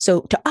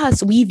 So to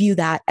us, we view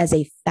that as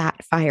a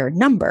fat fire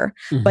number,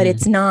 but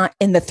it's not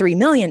in the $3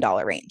 million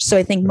range. So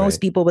I think most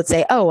people would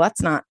say, oh,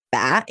 that's not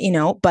fat,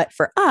 but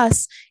for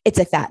us, it's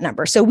a fat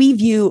number. So we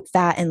view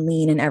fat and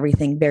lean and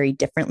everything very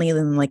differently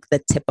than like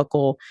the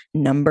typical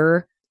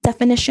number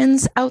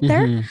definitions out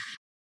there.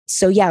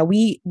 So yeah,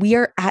 we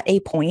are at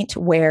a point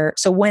where,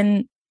 so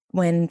when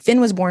Finn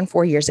was born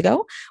 4 years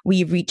ago,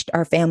 we reached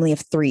our family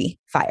of 3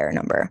 fire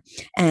number.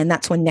 And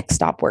that's when Nick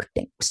stopped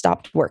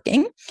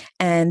working.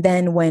 And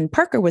then when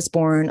Parker was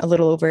born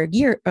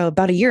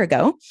about a year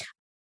ago,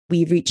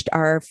 we reached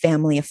our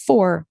family of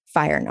 4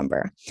 fire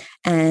number.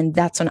 And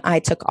that's when I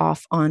took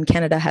off on.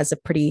 Canada has a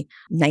pretty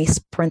nice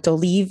parental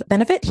leave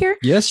benefit here.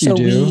 Yes, you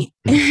do.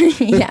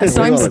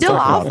 So I'm still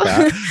off.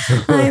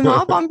 I'm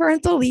off on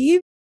parental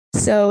leave.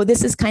 So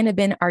this has kind of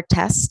been our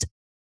test.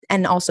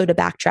 And also to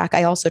backtrack,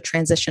 I also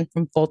transitioned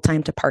from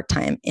full-time to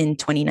part-time in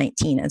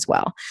 2019 as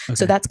well. Okay.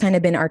 So that's kind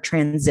of been our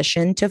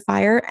transition to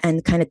fire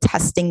and kind of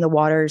testing the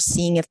waters,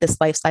 seeing if this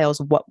lifestyle is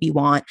what we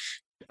want.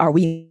 Are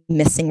we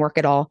missing work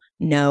at all?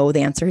 No,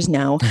 the answer is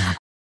no.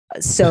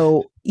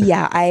 So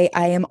yeah, I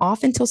am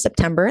off until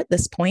September at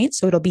this point.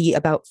 So it'll be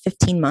about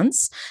 15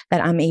 months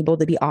that I'm able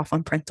to be off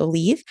on parental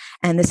leave.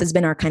 And this has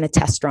been our kind of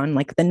test run.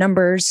 Like the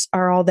numbers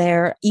are all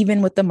there,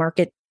 even with the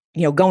market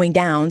going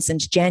down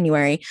since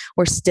January,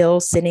 we're still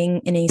sitting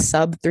in a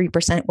sub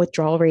 3%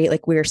 withdrawal rate.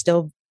 Like we're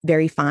still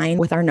very fine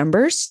with our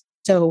numbers.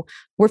 So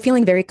we're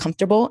feeling very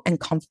comfortable and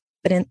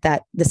confident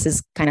that this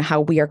is kind of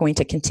how we are going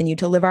to continue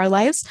to live our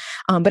lives.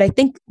 But I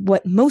think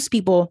what most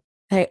people,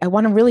 I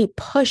want to really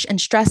push and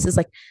stress is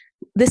like,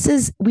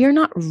 we are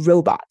not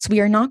robots. We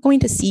are not going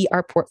to see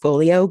our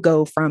portfolio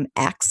go from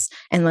X.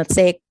 And let's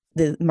say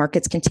the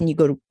markets continue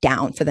to go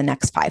down for the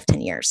next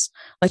 5-10 years.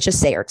 Let's just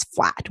say, or it's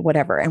flat,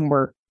 whatever. And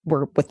we're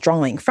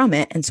withdrawing from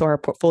it. And so our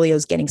portfolio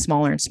is getting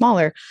smaller and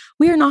smaller.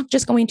 We are not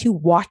just going to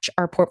watch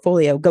our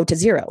portfolio go to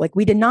zero. Like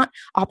we did not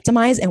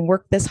optimize and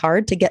work this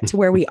hard to get to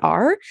where we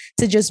are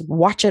to just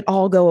watch it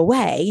all go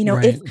away.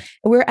 If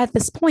we're at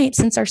this point,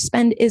 since our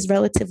spend is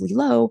relatively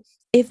low,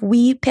 if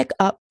we pick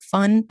up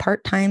fun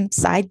part-time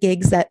side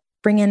gigs that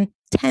bring in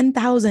 $10,000,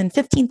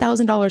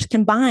 $15,000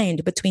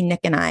 combined between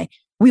Nick and I,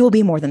 we will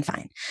be more than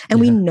fine. And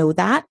we know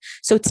that.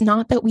 So it's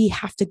not that we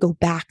have to go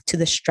back to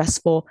the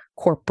stressful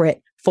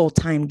corporate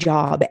full-time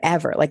job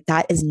ever. Like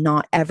that is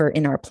not ever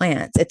in our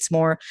plans. It's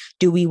more,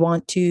 do we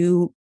want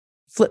to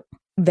flip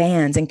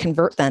vans and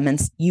convert them and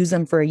use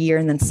them for a year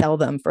and then sell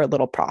them for a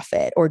little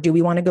profit? Or do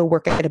we want to go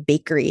work at a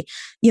bakery?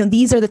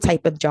 These are the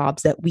type of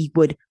jobs that we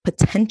would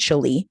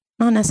potentially,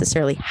 not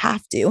necessarily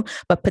have to,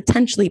 but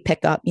potentially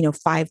pick up,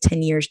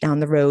 5-10 years down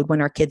the road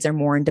when our kids are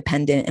more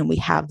independent and we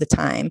have the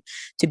time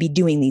to be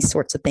doing these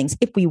sorts of things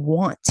if we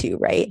want to,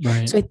 right?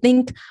 So I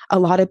think a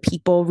lot of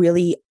people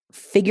really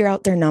figure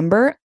out their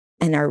number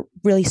and are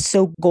really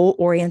so goal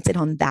oriented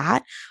on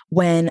that,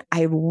 when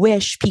I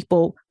wish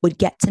people would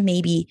get to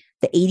maybe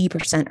the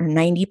 80% or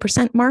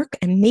 90% mark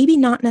and maybe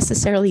not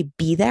necessarily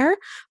be there,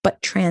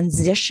 but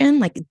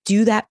transition, like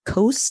do that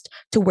coast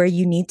to where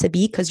you need to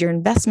be, because your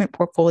investment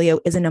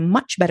portfolio is in a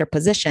much better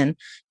position.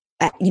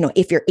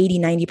 If you're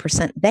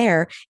 80-90%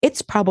 there,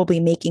 it's probably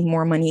making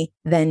more money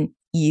than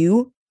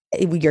your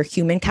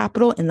human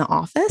capital in the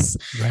office.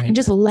 And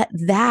just let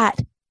that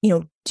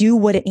do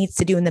what it needs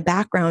to do in the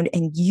background,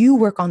 and you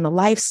work on the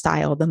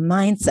lifestyle, the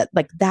mindset.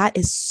 Like that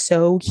is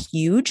so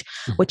huge,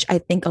 which I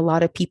think a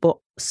lot of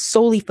people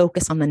solely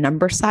focus on the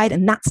number side,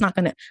 and that's not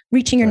going to,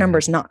 reaching your number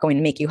is not going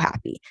to make you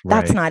happy.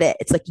 That's not it.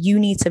 It's like, you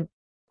need to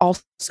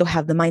also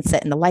have the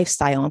mindset and the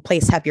lifestyle in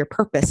place, have your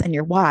purpose and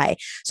your why.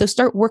 So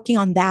start working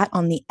on that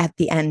at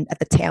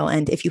the tail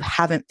end, if you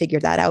haven't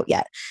figured that out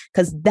yet,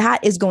 because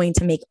that is going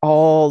to make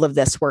all of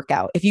this work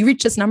out. If you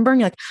reach this number and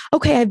you're like,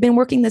 okay, I've been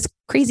working this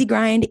crazy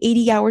grind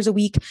 80 hours a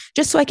week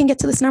just so I can get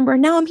to this number,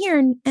 and now I'm here,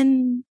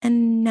 and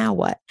now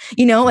what?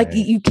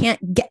 You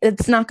can't get,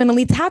 it's not going to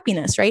lead to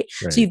happiness, right?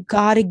 So you've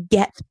got to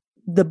get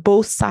the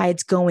both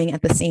sides going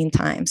at the same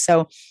time.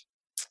 So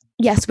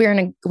yes, we're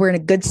in a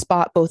good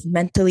spot, both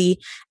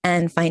mentally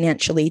and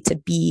financially, to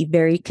be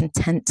very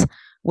content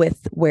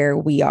with where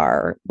we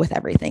are with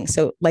everything.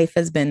 So life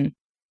has been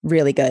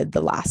really good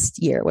the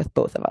last year with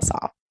both of us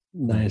off.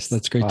 Nice.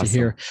 That's great to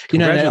hear.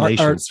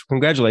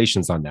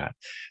 Congratulations on that,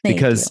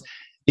 because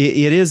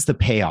it is the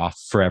payoff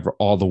for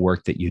all the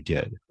work that you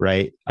did,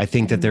 right? I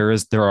think that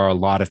there are a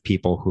lot of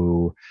people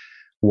who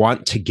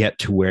want to get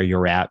to where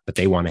you're at, but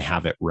they want to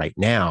have it right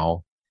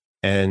now.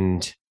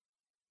 And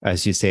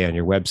as you say on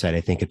your website,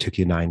 I think it took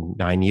you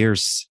nine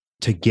years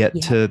to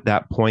get to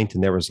that point,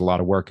 and there was a lot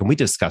of work. And we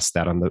discussed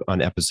that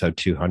on episode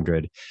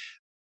 200.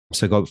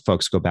 So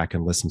folks, go back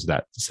and listen to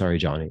that. Sorry,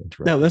 Johnny.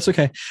 No, that's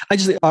okay.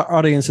 Our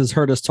audience has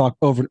heard us talk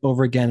over and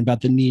over again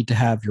about the need to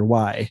have your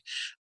why,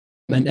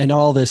 and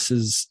all this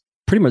is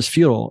pretty much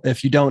futile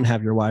if you don't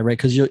have your why, right?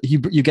 Because you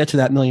get to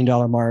that $1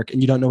 million mark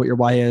and you don't know what your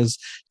why is.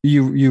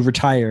 You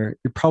retire.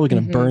 You're probably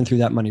going to burn through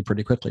that money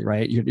pretty quickly,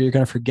 right? You're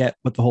going to forget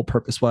what the whole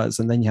purpose was,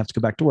 and then you have to go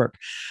back to work.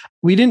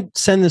 We didn't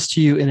send this to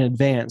you in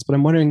advance, but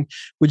I'm wondering,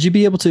 would you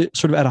be able to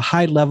sort of at a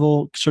high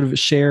level sort of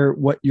share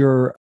what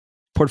your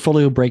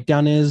portfolio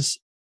breakdown is?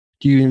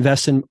 Do you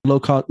invest in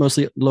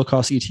mostly low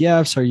cost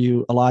ETFs? Are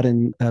you a lot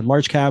in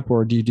large cap,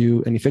 or do you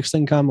do any fixed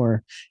income,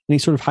 or any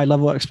sort of high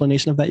level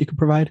explanation of that you could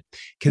provide?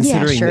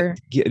 Considering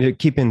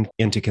keeping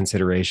into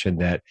consideration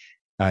that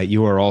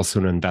you are also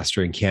an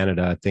investor in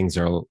Canada, things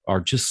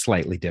are just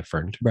slightly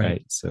different,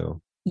 right? So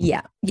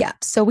yeah.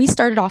 So we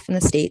started off in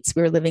the States.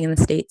 We were living in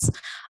the States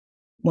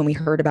when we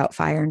heard about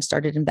FIRE and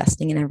started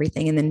investing in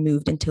everything, and then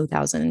moved in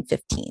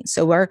 2015.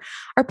 So our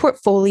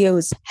portfolio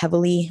is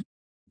heavily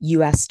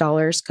US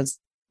dollars, because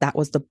that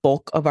was the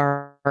bulk of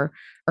our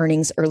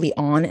earnings early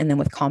on. And then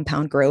with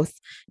compound growth,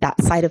 that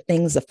side of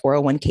things, the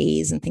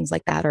 401ks and things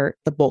like that, are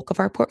the bulk of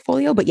our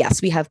portfolio. But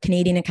yes, we have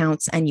Canadian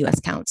accounts and US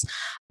accounts.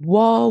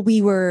 While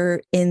we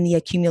were in the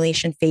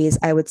accumulation phase,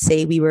 I would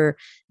say we were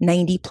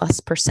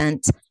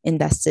 90+%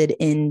 invested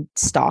in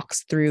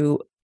stocks through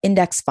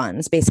index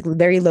funds, basically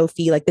very low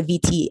fee, like the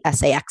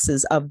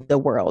VTSAXs of the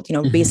world,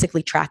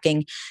 basically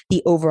tracking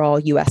the overall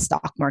US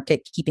stock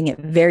market, keeping it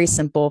very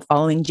simple,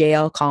 following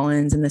JL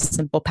Collins and the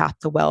simple path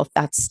to wealth.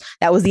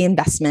 That was the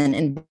investment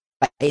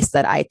advice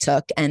that I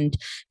took, and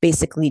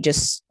basically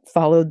just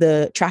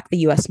track the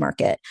US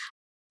market.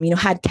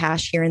 Had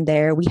cash here and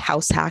there. We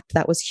house hacked.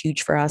 That was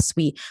huge for us.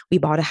 We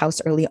bought a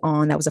house early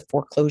on. That was a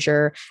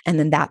foreclosure. And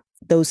then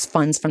those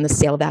funds from the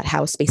sale of that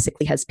house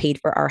basically has paid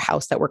for our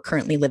house that we're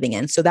currently living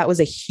in. So that was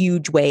a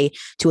huge way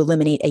to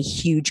eliminate a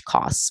huge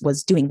cost,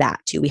 was doing that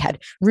too. We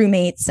had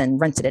roommates and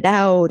rented it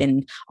out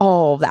and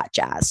all that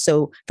jazz.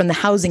 So from the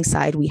housing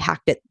side, we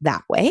hacked it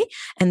that way.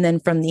 And then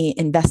from the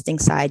investing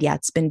side,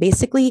 it's been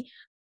basically,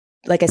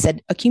 like I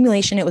said,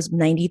 accumulation, it was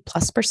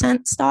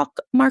 90+% stock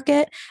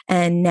market.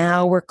 And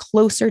now we're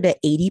closer to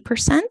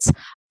 80%,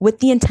 with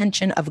the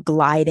intention of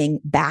gliding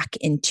back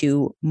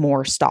into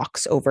more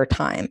stocks over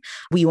time.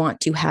 We want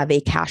to have a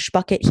cash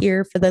bucket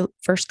here for the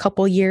first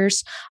couple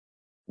years.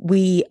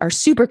 We are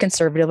super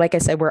conservative. Like I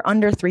said, we're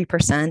under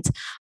 3%.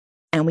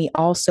 And we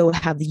also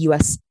have the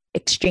US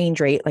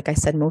exchange rate. Like I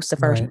said, most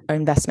of our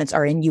investments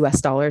are in US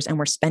dollars, and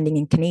we're spending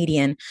in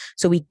Canadian.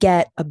 So we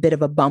get a bit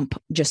of a bump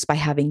just by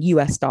having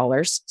US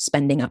dollars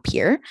spending up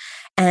here.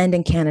 And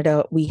in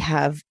Canada, we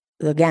have,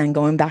 again,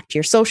 going back to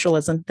your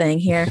socialism thing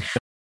here,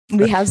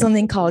 we have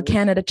something called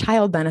Canada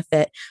Child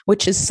Benefit,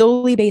 which is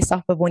solely based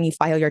off of when you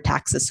file your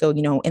taxes. So,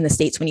 in the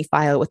States, when you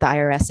file it with the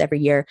IRS every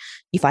year,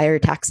 you file your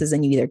taxes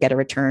and you either get a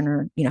return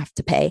or have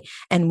to pay.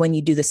 And when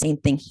you do the same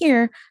thing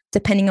here,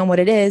 depending on what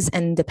it is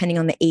and depending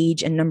on the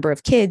age and number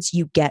of kids,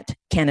 you get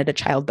Canada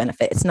Child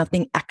Benefit. It's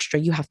nothing extra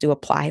you have to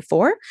apply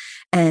for.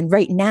 And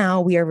right now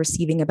we are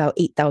receiving about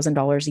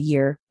 $8,000 a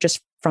year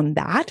just from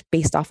that,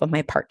 based off of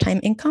my part-time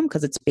income,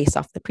 because it's based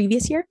off the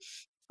previous year.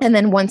 And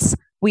then once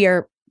we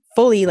are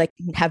fully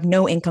have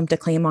no income to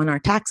claim on our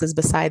taxes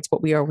besides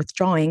what we are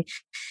withdrawing,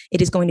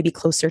 it is going to be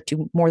closer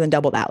to more than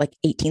double that, like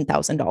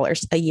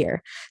 $18,000 a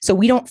year. So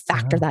we don't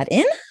factor that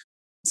in.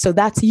 So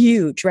that's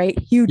huge, right?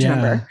 Huge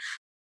number.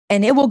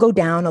 And it will go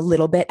down a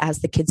little bit as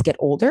the kids get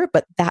older,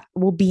 but that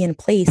will be in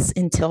place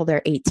until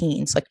they're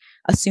 18. So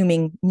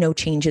assuming no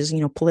changes,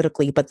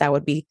 politically, but that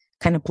would be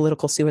kind of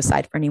political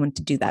suicide for anyone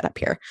to do that up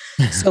here.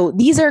 So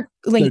these are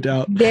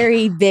no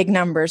very big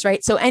numbers,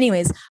 right? So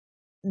anyways,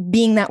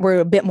 being that we're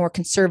a bit more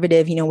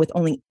conservative, with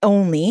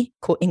only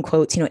quote in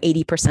quotes,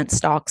 80%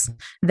 stocks,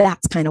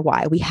 that's kind of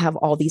why we have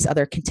all these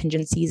other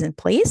contingencies in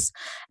place.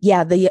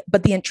 Yeah.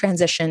 But the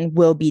transition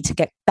will be to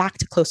get back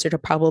to closer to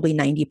probably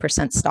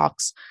 90%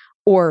 stocks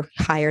or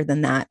higher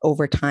than that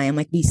over time.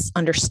 We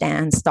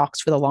understand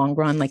stocks for the long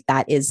run,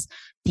 that is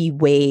the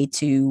way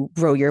to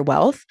grow your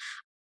wealth.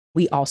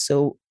 We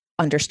also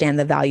understand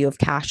the value of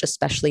cash,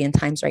 especially in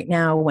times right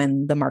now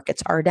when the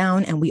markets are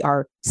down and we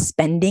are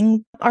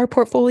spending our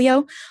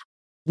portfolio.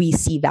 We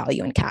see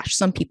value in cash.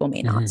 Some people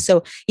may not.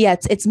 So yeah,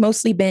 it's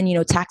mostly been,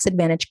 tax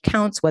advantage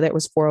accounts, whether it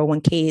was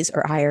 401ks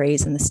or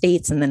IRAs in the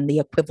States, and then the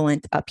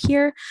equivalent up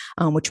here,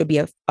 which would be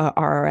a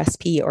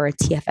RRSP or a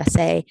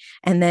TFSA.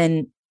 And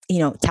then,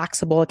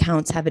 taxable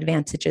accounts have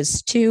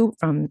advantages too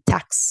from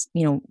tax,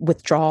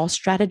 withdrawal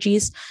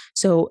strategies.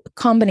 So a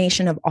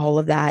combination of all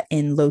of that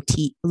in low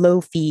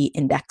fee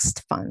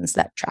indexed funds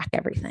that track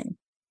everything.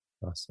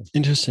 Awesome.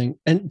 Interesting.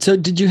 And so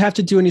did you have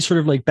to do any sort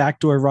of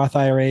backdoor Roth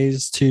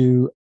IRAs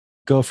to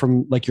go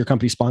from your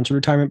company sponsored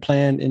retirement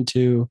plan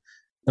into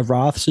a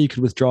Roth so you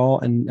could withdraw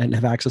and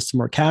have access to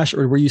more cash?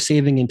 Or were you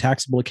saving in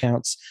taxable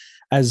accounts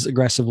as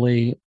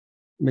aggressively,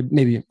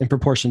 maybe in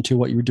proportion to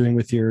what you were doing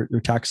with your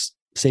tax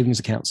savings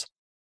accounts?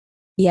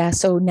 Yeah.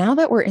 So now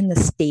that we're in the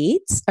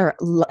States or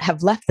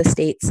have left the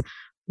States,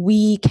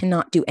 we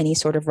cannot do any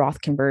sort of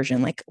Roth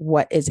conversion.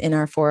 What is in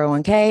our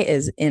 401k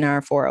is in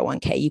our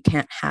 401k. You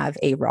can't have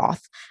a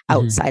Roth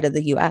outside of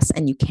the US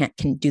and you can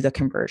do the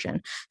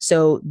conversion.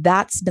 So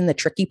that's been the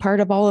tricky part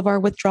of all of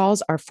our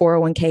withdrawals. Our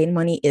 401k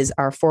money is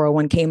our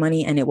 401k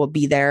money and it will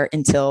be there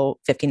until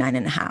 59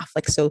 and a half.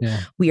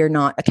 We are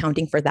not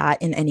accounting for that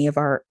in any of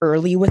our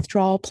early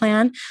withdrawal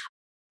plan.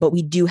 But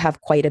we do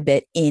have quite a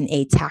bit in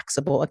a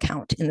taxable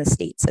account in the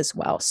States as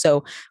well.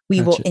 So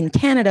we will, in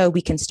Canada,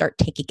 we can start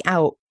taking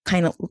out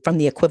kind of from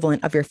the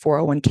equivalent of your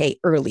 401k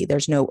early.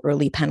 There's no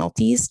early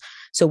penalties.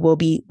 So we'll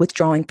be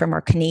withdrawing from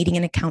our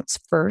Canadian accounts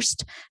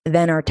first,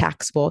 then our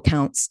taxable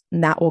accounts,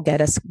 and that will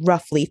get us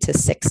roughly to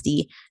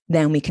 60.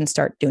 Then we can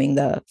start doing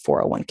the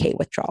 401k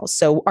withdrawals.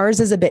 So ours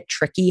is a bit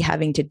tricky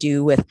having to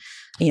do with,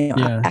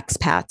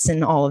 expats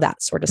and all of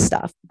that sort of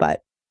stuff.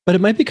 But it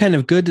might be kind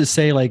of good to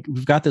say,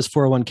 we've got this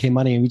 401k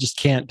money and we just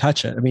can't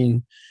touch it. I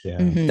mean,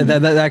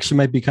 that actually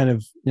might be kind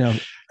of,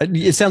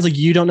 it sounds like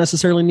you don't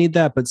necessarily need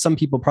that, but some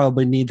people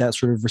probably need that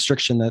sort of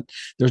restriction that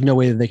there's no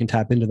way that they can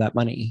tap into that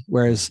money.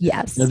 Whereas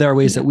there are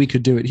ways that we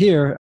could do it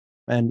here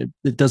and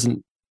it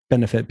doesn't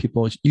benefit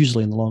people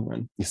usually in the long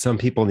run. Some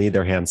people need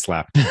their hands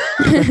slapped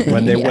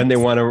when they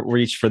want to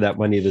reach for that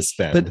money to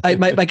spend.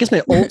 But I guess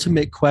my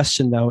ultimate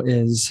question though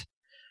is,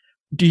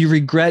 do you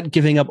regret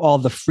giving up all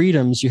the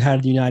freedoms you had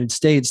in the United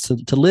States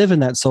to live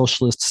in that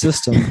socialist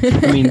system?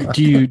 I mean,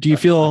 do you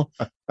feel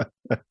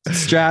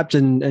strapped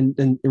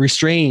and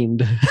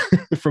restrained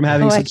from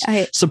having such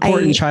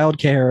support in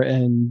childcare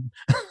and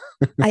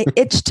I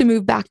itch to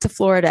move back to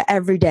Florida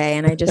every day.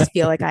 And I just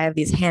feel like I have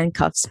these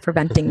handcuffs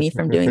preventing me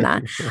from doing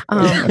that.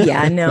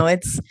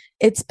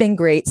 It's been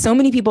great. So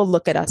many people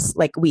look at us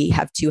like we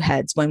have two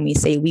heads when we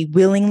say we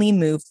willingly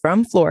moved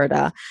from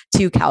Florida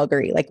to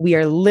Calgary. We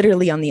are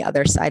literally on the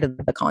other side of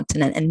the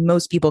continent. And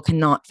most people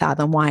cannot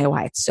fathom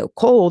why it's so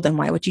cold and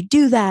why would you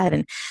do that?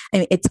 And I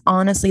mean, it's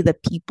honestly the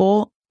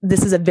people.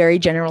 This is a very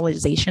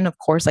generalization. Of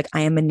course,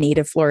 I am a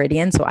native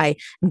Floridian, so I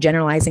am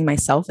generalizing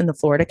myself in the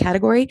Florida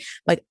category.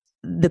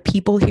 The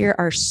people here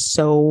are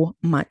so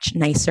much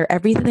nicer.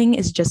 Everything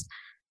is just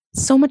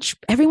so much,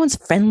 everyone's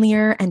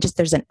friendlier and just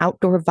there's an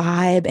outdoor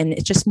vibe and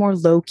it's just more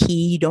low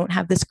key. You don't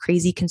have this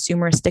crazy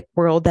consumeristic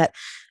world that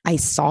I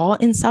saw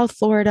in South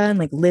Florida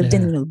and lived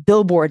in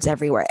billboards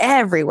everywhere,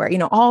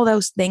 all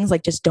those things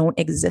just don't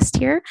exist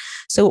here.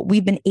 So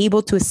we've been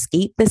able to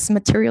escape this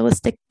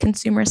materialistic,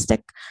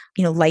 consumeristic,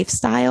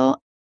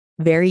 lifestyle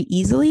very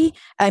easily.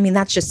 I mean,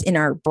 that's just in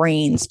our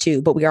brains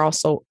too, but we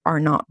are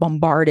not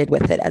bombarded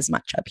with it as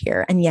much up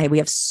here. And we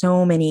have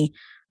so many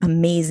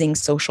amazing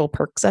social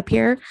perks up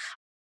here.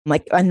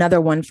 Another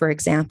one, for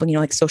example,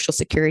 Social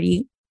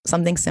Security,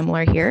 something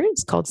similar here.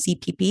 It's called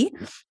CPP.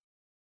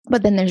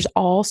 But then there's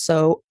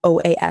also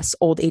OAS,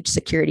 Old Age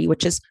Security,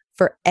 which is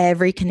for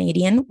every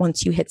Canadian,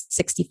 once you hit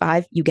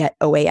 65, you get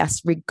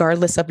OAS,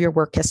 regardless of your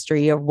work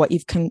history or what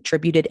you've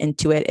contributed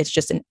into it. It's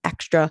just an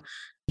extra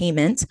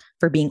payment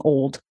for being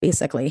old,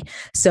 basically.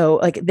 So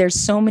like there's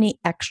so many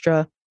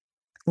extra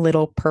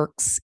little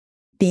perks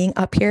being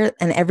up here,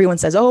 and everyone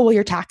says, oh, well,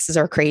 your taxes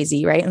are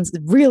crazy, right? And it's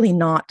really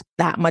not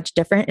that much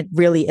different. It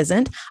really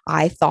isn't.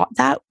 I thought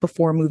that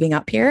before moving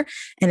up here,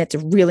 and it's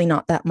really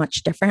not that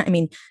much different. I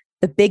mean,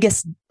 the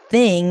biggest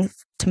thing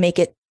to make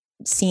it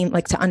seem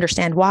like, to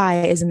understand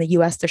why, is in the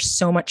US, there's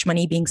so much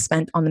money being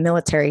spent on the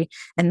military,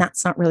 and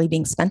that's not really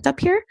being spent up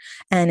here.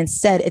 And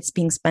instead it's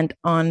being spent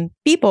on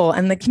people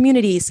and the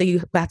community. So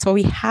that's why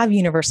we have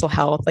universal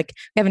health. Like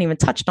we haven't even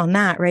touched on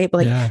that, right?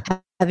 But like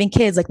having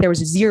kids, like there was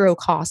zero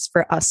cost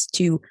for us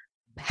to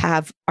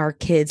have our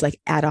kids like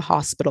at a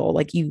hospital.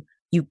 Like you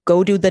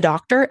go to the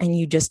doctor and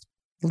you just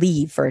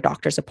leave for a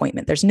doctor's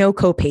appointment. There's no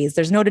copays,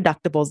 there's no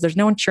deductibles, there's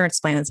no insurance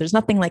plans, there's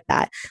nothing like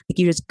that. Like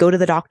you just go to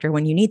the doctor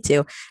when you need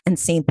to. And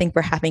same thing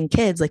for having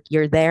kids. Like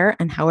you're there,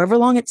 and however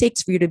long it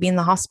takes for you to be in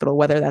the hospital,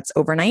 whether that's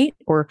overnight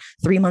or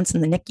 3 months in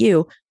the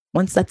NICU,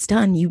 once that's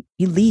done, you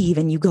leave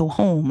and you go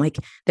home. Like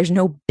there's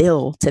no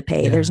bill to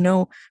pay. There's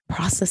no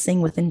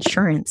processing with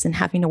insurance and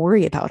having to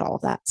worry about all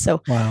of that.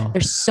 So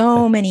there's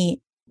so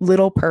many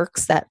little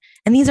perks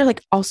and these are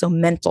like also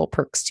mental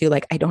perks too.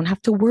 Like I don't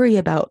have to worry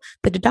about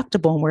the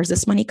deductible and where's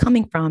this money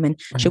coming from? And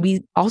should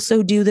we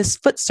also do this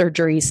foot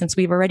surgery since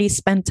we've already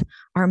spent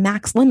our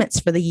max limits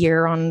for the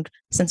year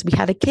since we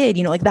had a kid,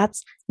 like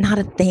that's not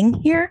a thing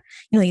here.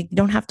 You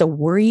don't have to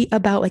worry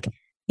about like,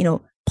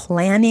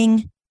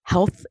 planning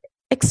health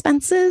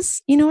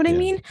expenses. You know what I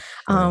mean?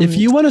 If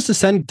you want us to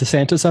send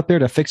DeSantis up there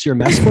to fix your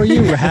mess for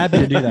you, we're happy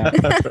to do that.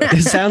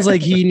 It sounds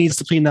like he needs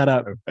to clean that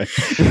up.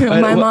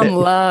 My mom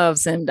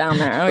loves him down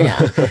there. Oh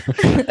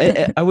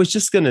yeah. I was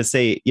just going to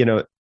say,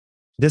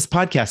 this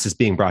podcast is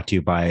being brought to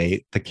you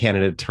by the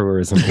Canada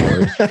Tourism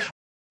Board,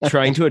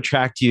 trying to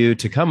attract you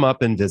to come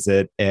up and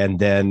visit and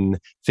then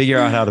figure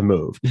out how to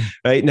move.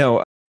 Right?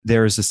 No,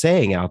 there's a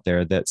saying out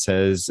there that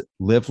says,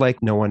 live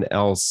like no one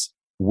else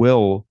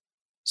will,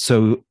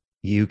 so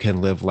you can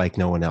live like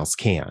no one else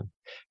can,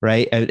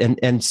 right?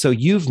 And so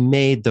you've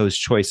made those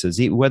choices,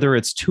 whether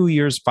it's 2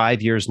 years,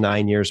 5 years,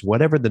 9 years,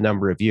 whatever the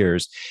number of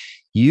years,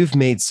 you've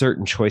made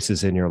certain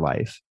choices in your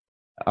life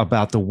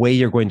about the way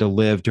you're going to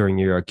live during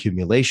your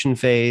accumulation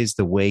phase,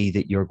 the way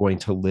that you're going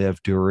to live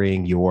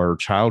during your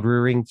child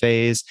rearing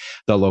phase,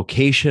 the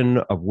location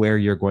of where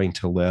you're going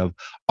to live.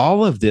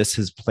 All of this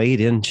has played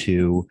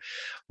into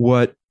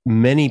what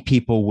many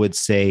people would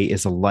say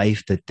is a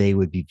life that they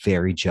would be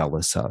very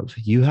jealous of.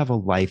 You have a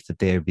life that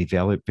they would be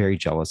very, very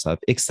jealous of,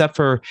 except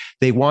for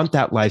they want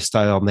that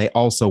lifestyle and they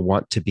also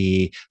want to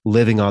be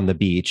living on the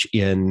beach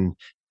in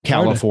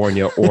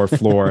California or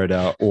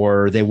Florida,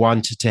 or they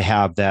want to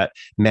have that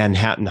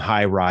Manhattan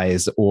high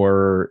rise,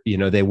 or,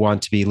 they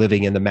want to be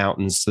living in the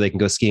mountains so they can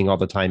go skiing all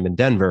the time in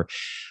Denver.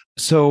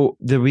 So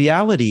the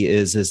reality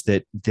is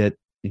that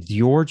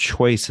your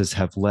choices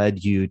have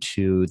led you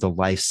to the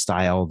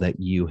lifestyle that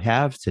you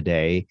have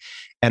today.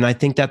 And I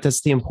think that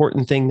that's the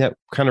important thing that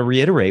kind of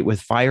reiterate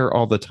with FIRE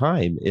all the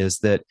time, is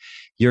that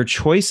your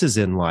choices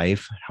in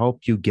life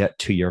help you get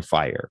to your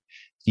FIRE.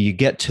 You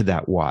get to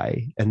that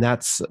why. And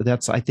that's,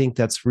 I think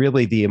that's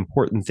really the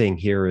important thing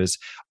here is,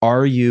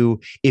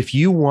 if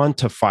you want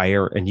to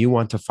FIRE and you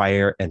want to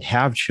FIRE and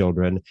have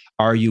children,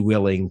 are you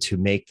willing to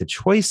make the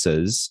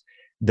choices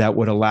that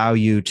would allow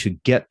you to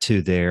get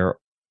to there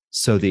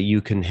so that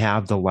you can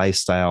have the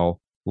lifestyle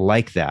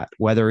like that,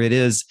 whether it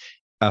is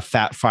a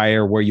fat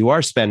FIRE where you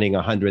are spending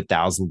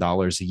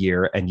 $100,000 a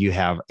year and you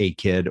have a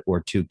kid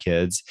or two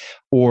kids,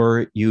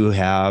 or you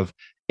have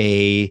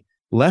a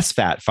less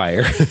fat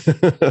FIRE,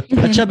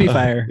 a chubby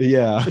FIRE.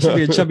 Yeah, it should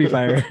be a chubby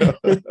FIRE,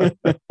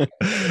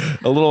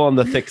 a little on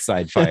the thick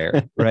side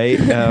FIRE, right?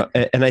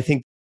 And I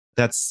think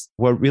that's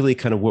what really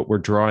kind of what we're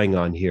drawing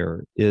on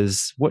here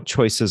is, what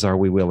choices are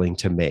we willing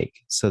to make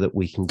so that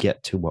we can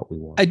get to what we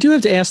want? I do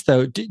have to ask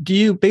though, do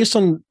you, based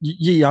on,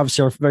 you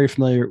obviously are very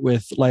familiar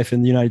with life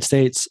in the United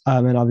States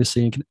and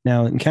obviously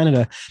now in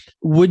Canada,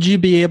 would you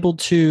be able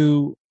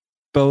to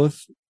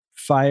both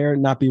FIRE,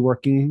 not be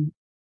working,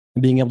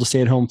 and being able to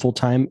stay at home full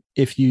time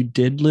if you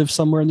did live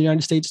somewhere in the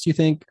United States, do you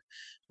think?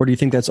 Or do you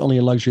think that's only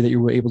a luxury that you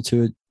were able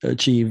to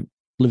achieve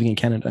living in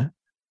Canada?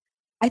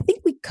 I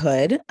think we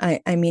could.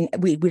 I mean,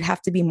 we would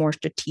have to be more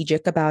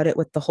strategic about it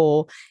with the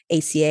whole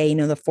ACA,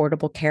 the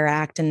Affordable Care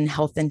Act and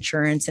health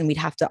insurance. And we'd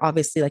have to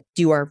obviously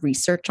do our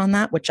research on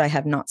that, which I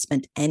have not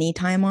spent any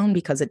time on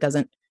because it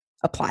doesn't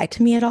apply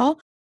to me at all.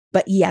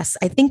 But yes,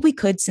 I think we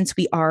could, since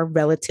we are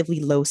relatively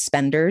low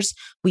spenders,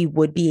 we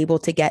would be able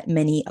to get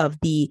many of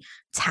the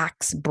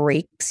tax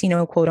breaks,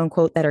 quote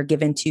unquote, that are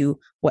given to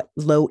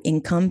low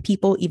income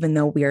people, even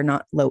though we are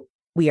not low.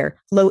 We are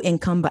low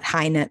income, but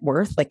high net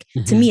worth.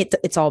 To me,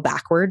 it's all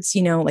backwards,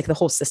 the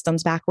whole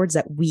system's backwards,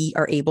 that we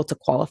are able to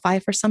qualify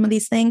for some of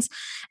these things.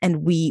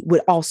 And we would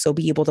also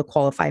be able to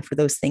qualify for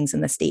those things in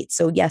the States.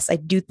 So yes, I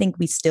do think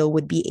we still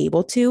would be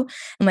able to.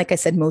 And like I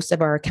said, most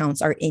of our accounts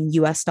are in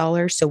US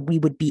dollars. So we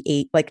would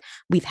be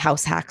we've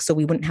house hacked. So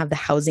we wouldn't have the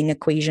housing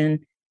equation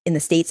in the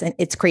States, and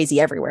it's crazy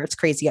everywhere. It's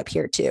crazy up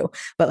here too.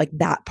 But like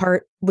that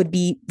part would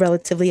be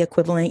relatively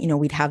equivalent.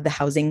 We'd have the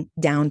housing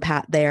down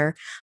pat there,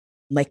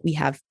 like we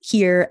have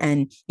here.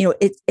 And,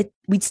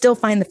 we'd still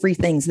find the free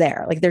things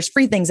there. Like there's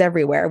free things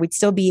everywhere. We'd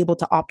still be able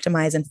to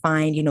optimize and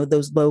find,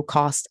 those low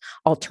cost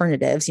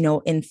alternatives.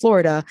 In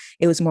Florida,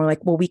 it was more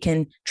like, well, we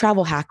can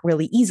travel hack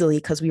really easily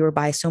because we were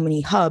by so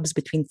many hubs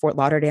between Fort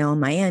Lauderdale and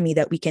Miami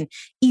that we can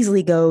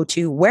easily go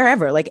to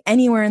wherever, like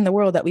anywhere in the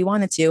world that we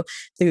wanted to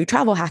through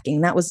travel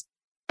hacking. That was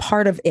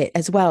part of it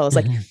as well. It's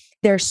like,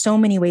 there's so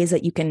many ways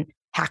that you can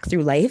hack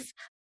through life.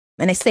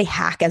 And I say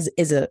hack as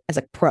a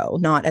pro,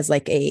 not as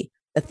like a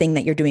thing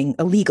that you're doing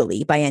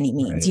illegally by any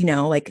means, Right.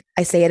 Like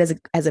I say it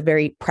as a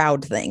very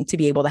proud thing to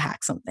be able to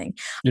hack something.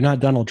 You're not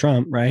Donald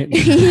Trump, right?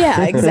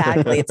 Yeah,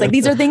 exactly. It's like,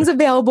 these are things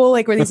available,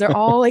 like where these are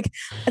all like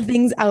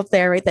things out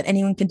there, right, that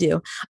anyone can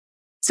do.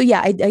 So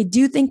yeah, I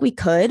do think we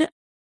could.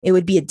 It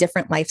would be a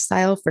different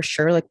lifestyle for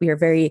sure. Like we are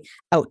very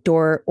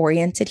outdoor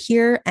oriented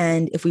here.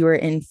 And if we were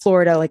in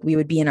Florida, like we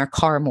would be in our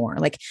car more.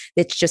 Like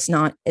it's just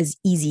not as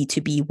easy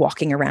to be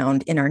walking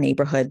around in our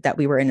neighborhood that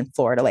we were in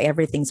Florida. Like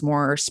everything's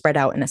more spread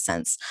out in a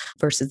sense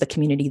versus the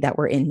community that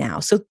we're in now.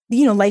 So,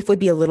 life would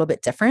be a little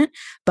bit different.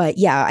 But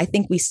yeah, I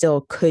think we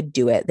still could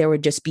do it. There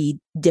would just be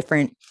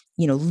different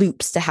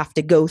loops to have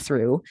to go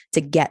through to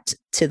get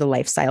to the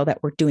lifestyle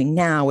that we're doing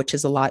now, which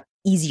is a lot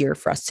easier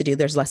for us to do.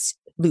 There's less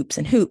loops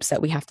and hoops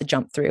that we have to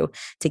jump through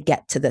to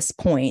get to this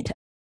point.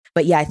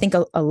 But yeah, I think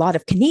a lot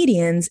of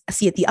Canadians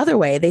see it the other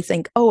way. They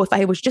think, oh, if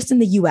I was just in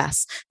the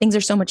US, things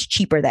are so much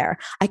cheaper there.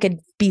 I could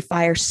be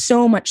fired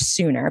so much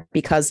sooner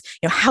because,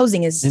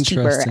 housing is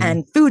cheaper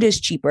and food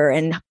is cheaper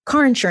and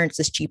car insurance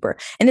is cheaper.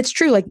 And it's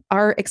true. Like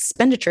our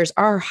expenditures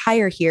are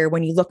higher here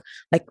when you look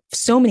like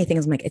so many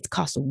things. I'm like, it's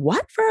cost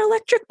what for our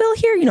electric bill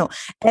here?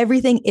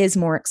 Everything is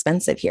more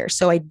expensive here.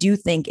 So I do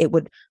think it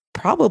would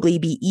probably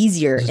be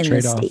easier in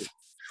the state.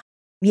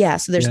 Yeah.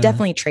 So there's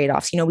definitely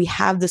trade-offs. We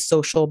have the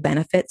social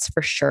benefits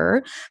for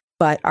sure,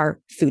 but our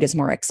food is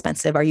more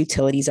expensive. Our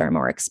utilities are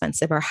more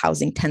expensive. Our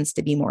housing tends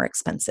to be more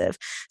expensive.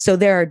 So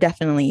there are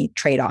definitely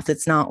trade-offs.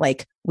 It's not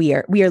like we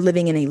are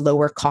living in a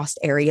lower cost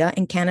area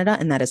in Canada,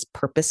 and that is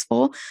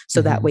purposeful.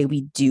 So that way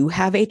we do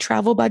have a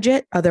travel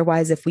budget.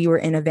 Otherwise, if we were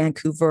in a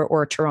Vancouver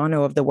or a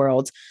Toronto of the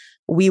world,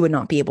 we would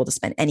not be able to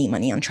spend any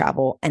money on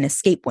travel and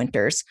escape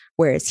winters.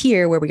 Whereas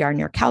here, where we are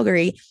near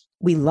Calgary,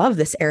 we love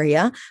this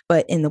area,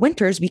 but in the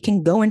winters, we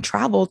can go and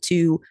travel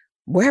to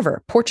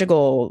wherever,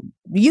 Portugal,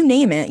 you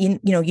name it, you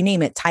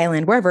name it,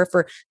 Thailand, wherever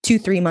for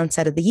 2-3 months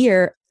out of the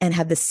year and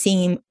have the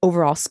same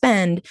overall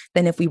spend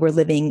than if we were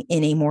living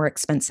in a more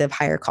expensive,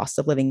 higher cost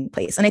of living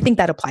place. And I think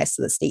that applies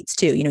to the States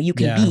too. You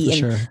can be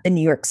in the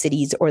New York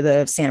cities or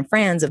the San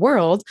Frans of the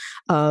world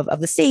of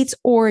the States,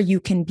 or you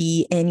can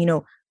be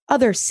in,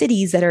 other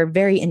cities that are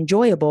very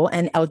enjoyable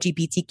and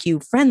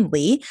LGBTQ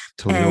friendly.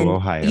 Toledo, and,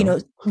 Ohio.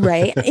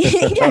 Right.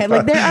 Yeah.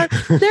 Like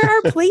there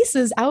are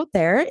places out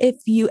there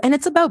and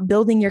it's about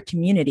building your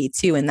community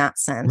too, in that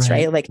sense,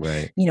 right? Like,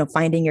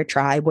 finding your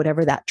tribe,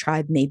 whatever that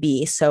tribe may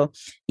be. So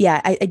yeah,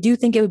 I do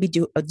think it would be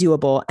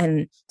doable.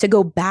 And to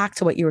go back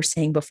to what you were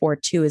saying before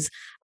too, is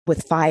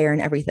with fire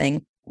and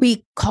everything,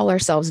 we call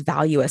ourselves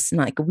valuists, and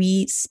like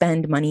we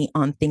spend money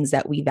on things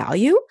that we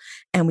value,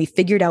 and we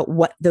figured out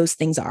what those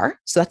things are.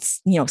 So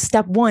that's,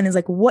 step one is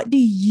like, what do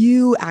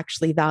you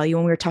actually value?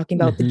 When we were talking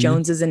about the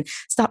Joneses, and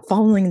stop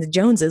following the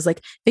Joneses,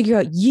 like figure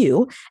out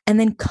you, and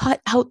then cut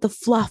out the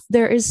fluff.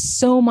 There is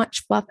so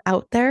much fluff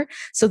out there.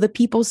 So the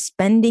people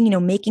spending,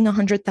 making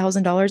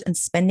 $100,000 and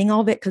spending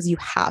all of it because you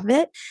have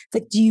it. It's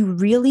like, do you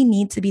really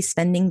need to be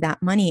spending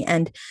that money?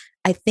 And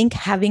I think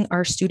having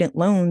our student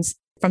loans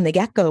from the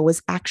get-go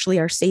was actually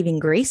our saving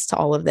grace to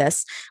all of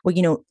this.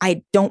 Well,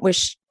 I don't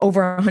wish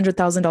over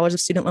 $100,000 of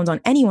student loans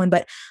on anyone,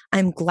 but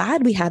I'm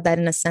glad we had that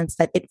in a sense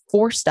that it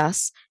forced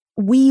us.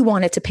 We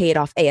wanted to pay it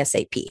off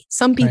ASAP.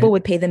 Some people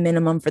would pay the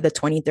minimum for the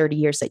 20, 30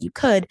 years that you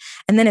could,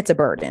 and then it's a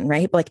burden,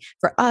 right? But like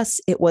for us,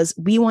 it was,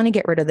 we want to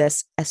get rid of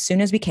this as soon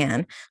as we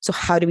can. So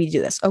how do we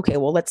do this? Okay,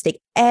 well, let's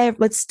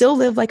still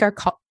live like our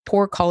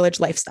poor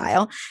college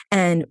lifestyle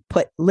and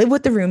live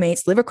with the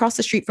roommates, live across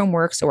the street from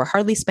work. So we're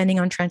hardly spending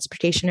on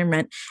transportation and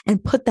rent,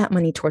 and put that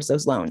money towards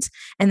those loans.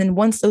 And then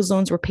once those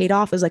loans were paid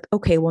off, it was like,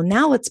 okay, well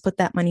now let's put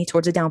that money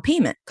towards a down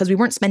payment, because we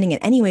weren't spending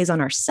it anyways on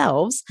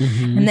ourselves.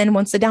 And then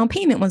once the down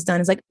payment was done,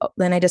 it's like,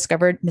 then I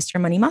discovered Mr.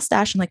 Money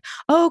Mustache and like,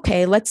 oh,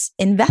 okay, let's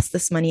invest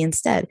this money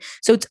instead.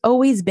 So it's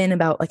always been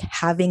about like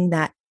having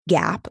that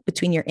gap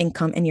between your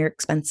income and your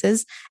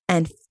expenses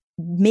and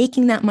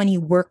making that money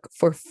work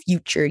for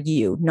future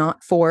you,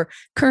 not for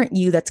current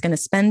you that's going to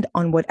spend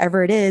on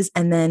whatever it is.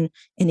 And then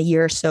in a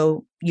year or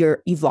so,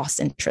 you've lost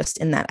interest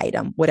in that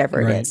item,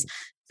 whatever it is.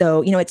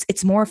 So,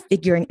 it's more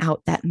figuring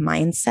out that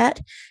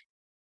mindset.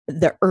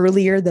 The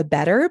earlier, the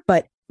better,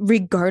 but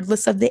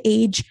regardless of the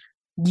age,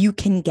 you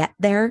can get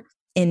there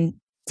in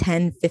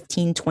 10,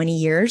 15, 20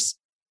 years.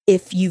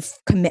 If you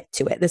commit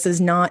to it. This is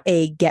not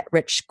a get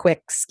rich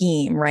quick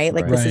scheme, right?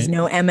 Like this is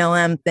no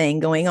MLM thing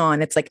going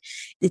on. It's like,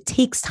 it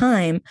takes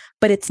time,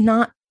 but it's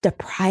not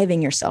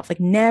depriving yourself. Like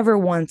never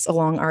once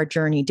along our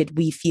journey did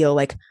we feel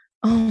like,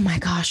 oh my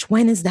gosh,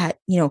 when is that,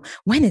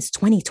 when is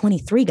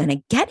 2023 going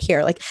to get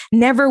here? Like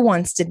never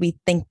once did we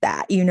think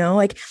that,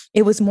 like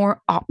it was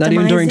more optimizing. Not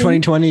even during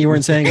 2020, you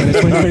weren't saying when is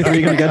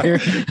 2023 going to get here?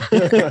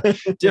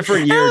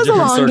 Different year,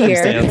 different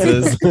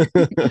circumstances.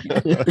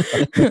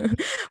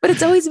 But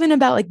it's always been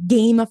about like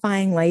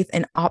gamifying life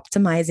and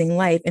optimizing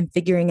life and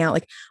figuring out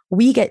like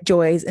we get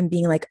joys and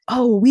being like,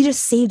 oh, we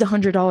just saved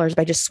 $100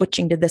 by just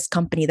switching to this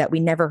company that we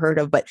never heard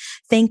of. But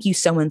thank you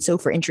so-and-so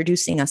for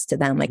introducing us to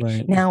them. Like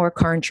now our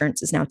car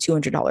insurance is now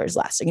 $200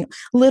 less. Or,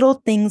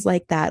 little things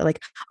like that.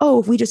 Like,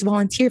 oh, if we just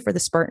volunteer for the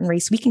Spartan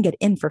race, we can get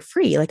in for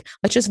free. Like,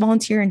 let's just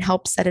volunteer and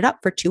help set it up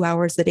for 2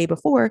 hours the day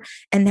before.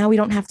 And now we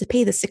don't have to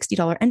pay the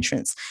 $60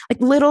 entrance.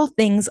 Like little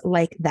things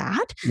like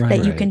that,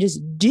 that you can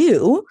just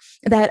do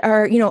that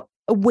are,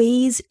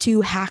 ways to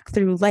hack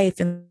through life.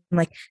 And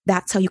like,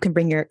 that's how you can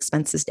bring your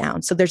expenses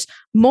down. So there's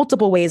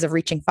multiple ways of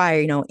reaching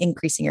FIRE,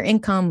 increasing your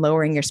income,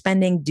 lowering your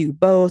spending, do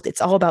both.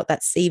 It's all about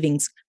that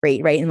savings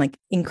rate, right? And like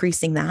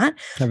increasing that.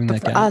 But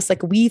for us,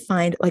 like we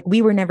find like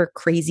we were never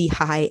crazy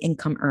high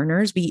income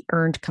earners. We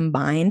earned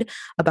combined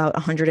about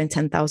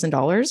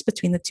 $110,000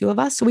 between the two of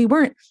us. So we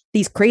weren't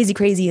these crazy,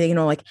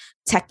 like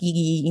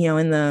techie,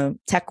 in the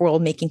tech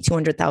world making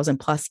 200,000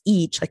 plus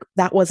each. Like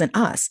that wasn't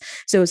us.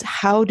 So it was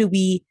how do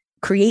we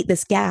create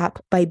this gap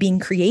by being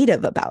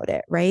creative about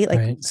it, right?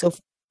 Like, so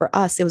for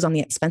us, it was on the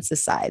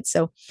expenses side.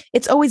 So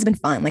it's always been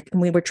fun. Like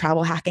when we were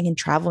travel hacking and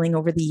traveling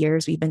over the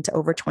years, we've been to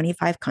over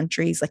 25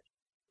 countries. Like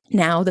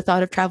now the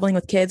thought of traveling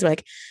with kids, we're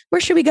like,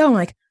 where should we go? I'm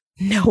like,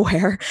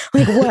 nowhere.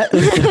 Like what?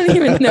 I don't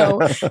even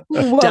know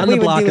what down we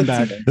the block would do.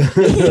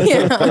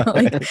 and back.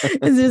 Like,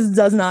 it just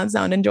does not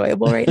sound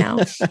enjoyable right now,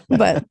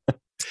 but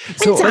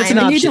so it's an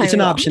option. It's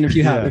an option if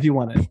you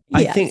want it.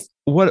 I think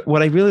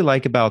what I really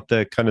like about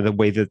the kind of the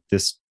way that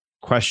this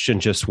question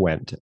just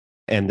went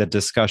and the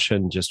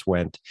discussion just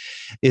went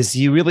is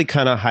you really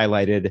kind of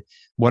highlighted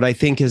what I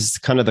think is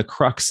kind of the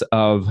crux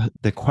of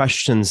the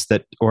questions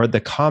that, or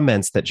the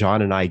comments that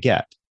John and I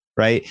get,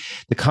 right?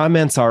 The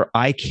comments are,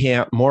 I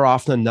can't, more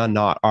often than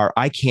not, are,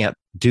 I can't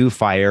do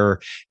FIRE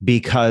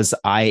because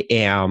I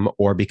am,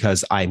 or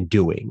because I'm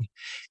doing.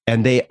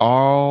 And they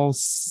all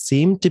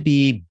seem to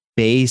be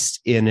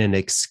based in an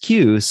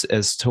excuse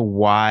as to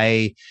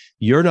why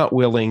you're not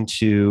willing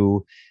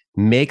to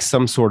make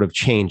some sort of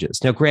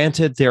changes. Now,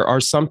 granted, there are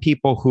some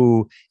people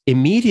who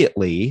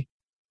immediately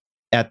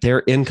at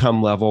their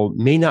income level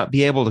may not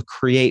be able to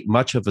create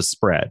much of a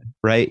spread,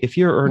 right? If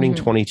you're earning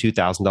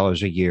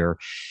 $22,000 a year,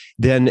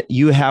 then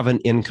you have an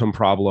income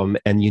problem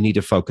and you need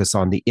to focus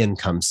on the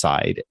income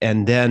side.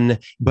 And then,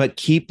 but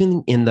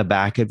keeping in the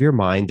back of your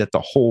mind that the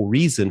whole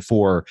reason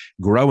for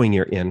growing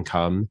your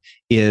income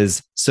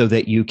is so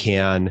that you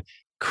can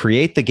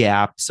create the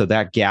gap, so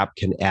that gap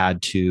can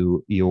add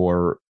to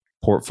your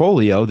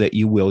portfolio that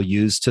you will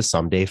use to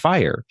someday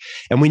FIRE.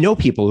 And we know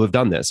people who have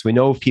done this. We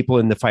know people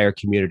in the FIRE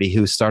community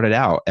who started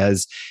out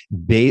as,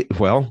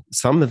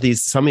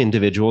 some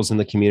individuals in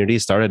the community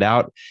started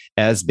out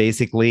as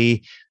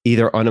basically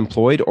either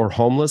unemployed or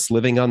homeless,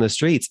 living on the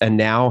streets, and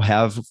now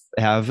have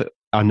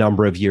a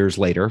number of years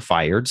later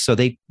FIREd. So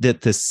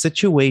that the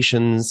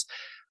situations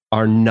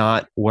are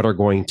not what are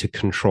going to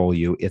control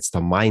you. It's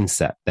the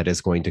mindset that is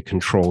going to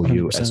control 100%.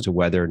 You as to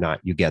whether or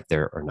not you get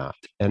there or not.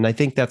 And I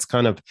think that's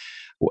kind of,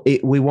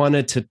 we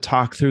wanted to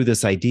talk through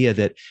this idea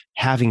that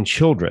having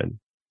children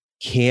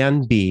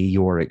can be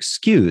your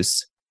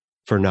excuse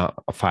for not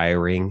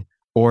firing,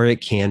 or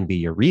it can be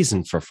your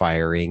reason for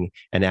firing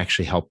and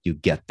actually help you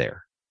get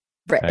there.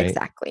 Right,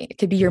 exactly. It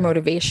could be your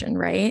motivation,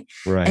 right?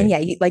 Right. And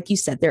like you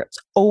said, there's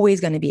always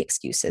going to be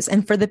excuses.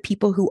 And for the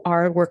people who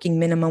are working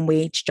minimum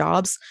wage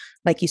jobs,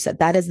 like you said,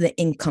 that is the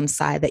income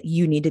side that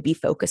you need to be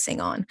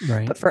focusing on.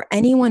 Right. But for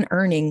anyone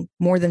earning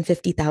more than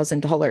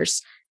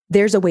 $50,000,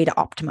 there's a way to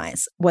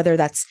optimize, whether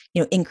that's,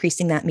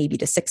 increasing that maybe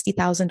to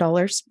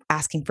 $60,000,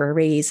 asking for a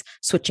raise,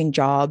 switching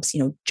jobs,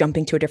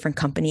 jumping to a different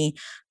company,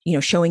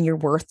 showing your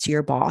worth to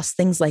your boss,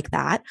 things like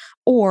that.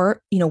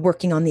 Or,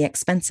 working on the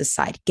expenses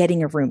side,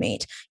 getting a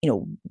roommate,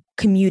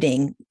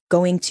 commuting,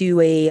 going to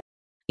a,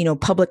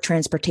 public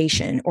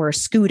transportation or a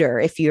scooter.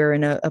 If you're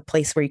in a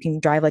place where you can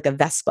drive like a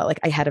Vespa, like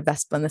I had a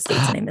Vespa in the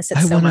States and I miss it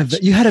so much.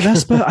 You had a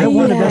Vespa? I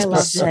wanted a I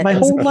Vespa. My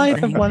whole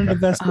life I've wanted a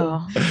Vespa.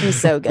 Oh, it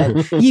was so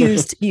good.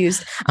 used,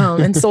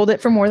 and sold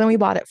it for more than we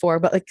bought it for.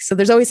 But like, so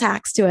there's always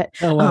hacks to it.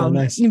 Oh, wow,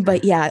 nice.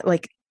 But yeah,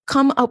 like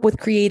come up with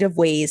creative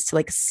ways to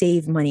like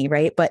save money,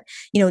 right? But,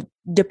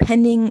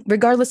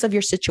 regardless of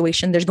your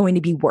situation, there's going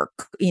to be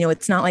work.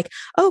 It's not like,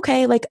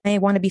 okay, like I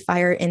want to be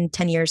FIRE in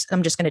 10 years.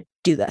 I'm just going to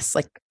do this.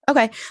 Like,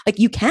 okay, like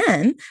you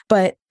can,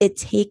 but it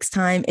takes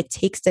time. It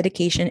takes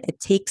dedication. It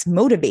takes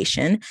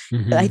motivation.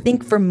 Mm-hmm. I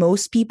think for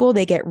most people,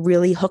 they get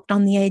really hooked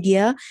on the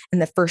idea in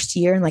the first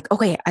year and like,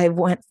 okay, I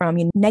went from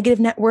negative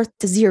net worth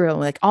to zero,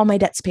 like all my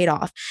debts paid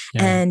off.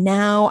 Yeah. And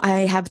now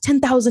I have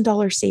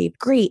 $10,000 saved.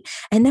 Great.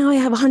 And now I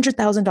have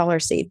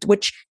 $100,000 saved,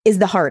 which is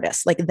the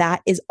hardest. Like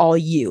that is all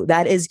you.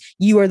 That is,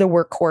 you are the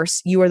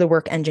workhorse. You are the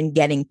work engine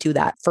getting to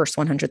that first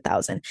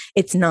 100,000.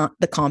 It's not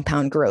the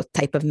compound growth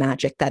type of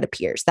magic that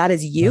appears. That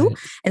is you. Right.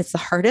 and it's the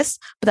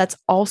hardest, but that's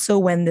also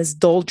when this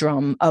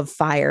doldrum of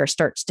fire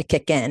starts to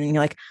kick in and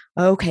you're like,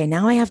 okay,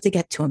 now I have to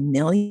get to 1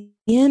 million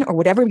or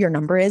whatever your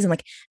number is. And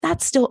like,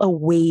 that's still a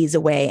ways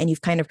away. And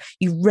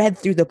you've read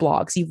through the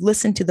blogs, you've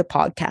listened to the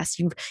podcasts,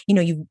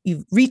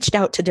 you've reached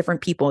out to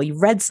different people,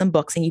 you've read some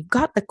books, and you've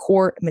got the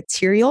core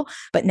material,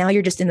 but now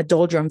you're just in the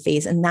doldrum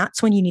phase. And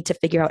that's when you need to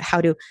figure out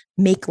how to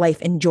make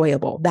life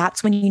enjoyable.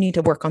 That's when you need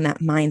to work on that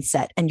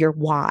mindset and your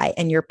why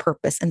and your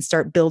purpose and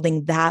start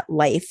building that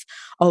life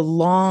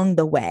along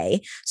the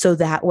way. So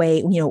that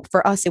way,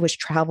 for us, it was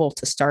travel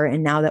to start.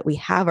 And now that we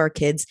have our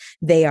kids,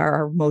 they are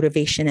our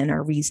motivation and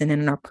our reason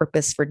and our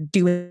purpose for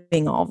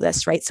doing all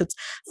this, right? So it's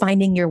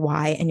finding your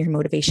why and your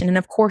motivation. And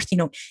of course,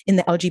 in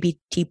the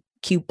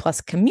LGBTQ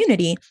plus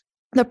community,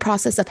 the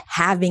process of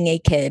having a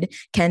kid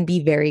can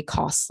be very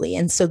costly.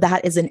 And so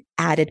that is an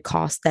added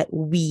cost that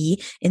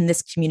we in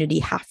this community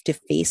have to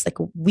face. Like,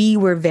 we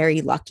were very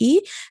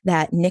lucky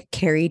that Nick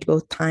carried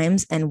both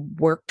times and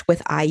worked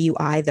with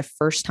IUI the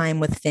first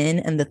time with Finn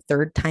and the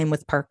third time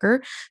with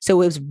Parker.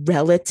 So it was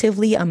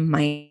relatively a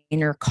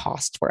minor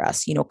cost for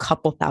us, a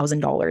couple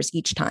 $1,000s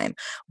each time,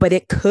 but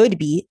it could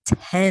be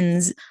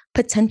tens,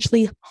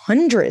 potentially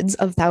hundreds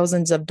of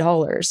thousands of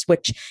dollars,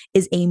 which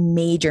is a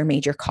major,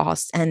 major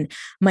cost. And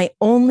my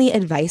only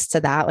advice to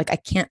that, like, I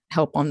can't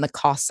help on the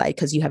cost side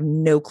because you have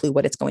no clue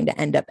what it's going to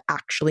end up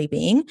actually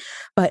being,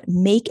 but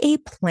make a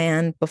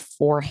plan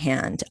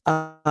beforehand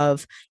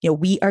of,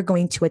 we are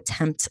going to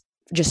attempt,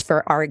 just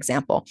for our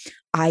example,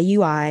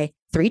 IUI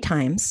 3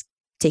 times,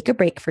 take a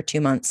break for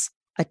 2 months,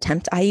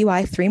 attempt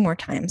IUI 3 more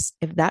times.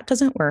 If that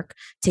doesn't work,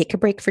 take a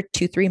break for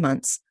 2-3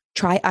 months,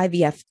 try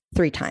IVF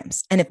 3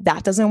 times. And if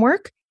that doesn't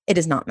work, it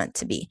is not meant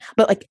to be.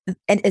 But like,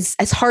 and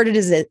as hard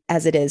as it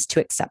is to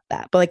accept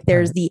that, but like,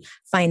 there's the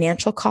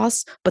financial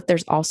costs, but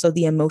there's also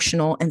the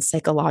emotional and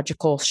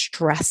psychological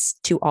stress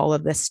to all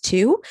of this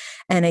too.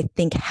 And I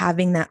think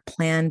having that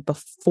plan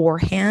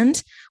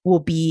beforehand will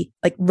be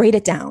like, write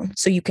it down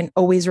so you can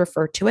always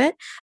refer to it.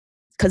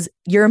 Because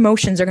your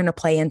emotions are going to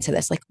play into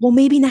this. Like, well,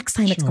 maybe next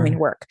time it's going to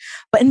work,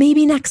 but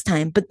maybe next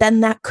time, but then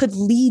that could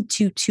lead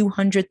to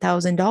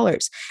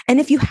 $200,000. And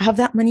if you have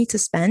that money to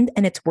spend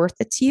and it's worth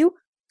it to you,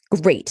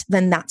 great.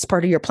 Then that's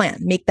part of your plan.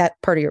 Make that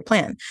part of your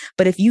plan.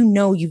 But if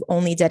you've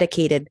only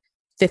dedicated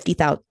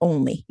 50,000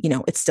 only,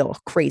 it's still a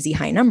crazy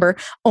high number,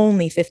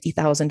 only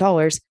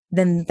 $50,000,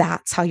 then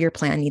that's how your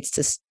plan needs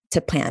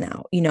to plan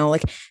out.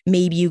 Like,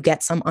 maybe you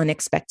get some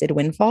unexpected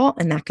windfall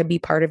and that could be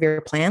part of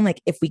your plan.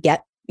 Like, if we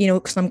get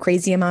some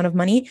crazy amount of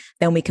money,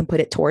 then we can put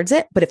it towards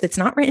it. But if it's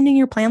not written in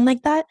your plan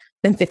like that,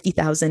 then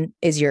 50,000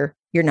 is your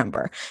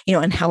number,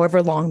 and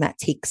however long that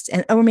takes,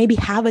 or maybe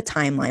have a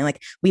timeline, like,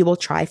 we will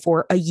try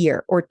for a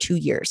year or 2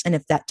 years. And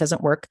if that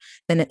doesn't work,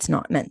 then it's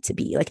not meant to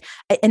be. Like,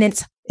 and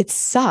it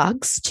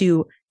sucks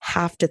to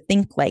have to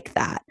think like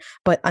that.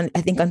 But I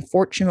think,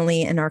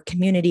 unfortunately, in our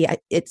community,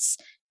 it's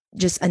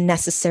just a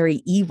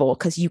necessary evil,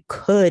 because you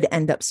could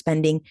end up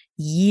spending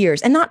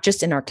years, and not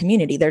just in our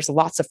community. There's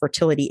lots of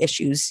fertility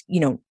issues,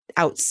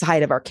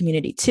 outside of our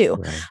community too,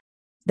 right,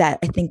 that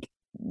I think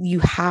you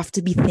have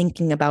to be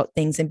thinking about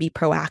things and be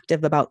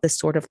proactive about this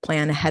sort of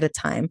plan ahead of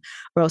time,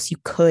 or else you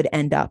could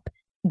end up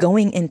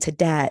going into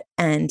debt.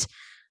 And,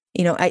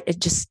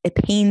 it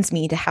pains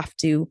me to have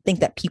to think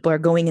that people are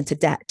going into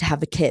debt to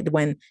have a kid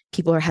when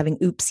people are having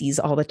oopsies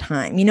all the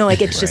time.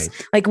 Like, it's just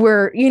like,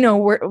 we're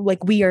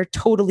like, we are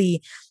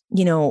totally,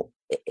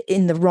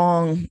 in the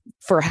wrong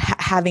for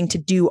having to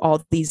do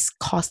all these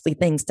costly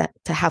things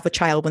to have a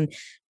child, when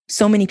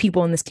so many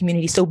people in this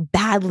community so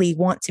badly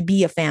want to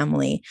be a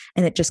family,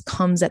 and it just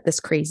comes at this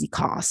crazy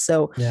cost.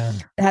 So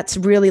that's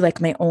really like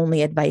my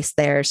only advice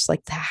there, is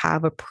like to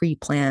have a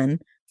pre-plan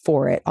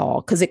for it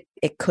all, because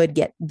it could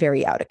get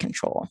very out of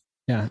control.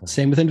 Yeah.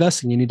 Same with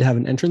investing. You need to have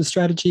an entrance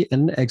strategy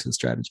and an exit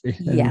strategy.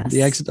 And yes.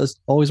 The exit doesn't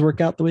always work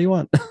out the way you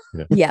want.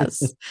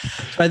 Yes.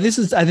 But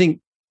I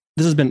think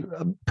this has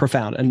been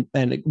profound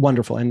and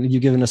wonderful. And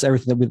you've given us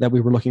everything that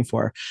we were looking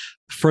for.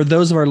 For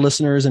those of our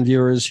listeners and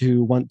viewers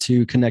who want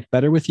to connect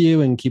better with you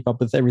and keep up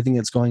with everything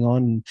that's going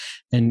on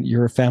in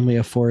your family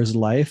of 4's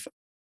life,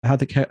 how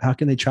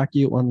can they track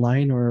you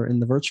online or in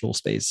the virtual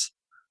space?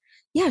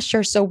 Yeah,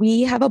 sure. So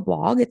we have a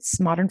blog. It's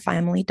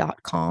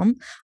modernfamily.com.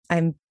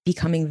 I'm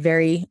becoming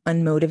very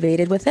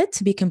unmotivated with it,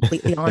 to be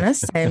completely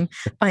honest. I'm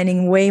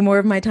finding way more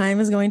of my time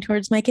is going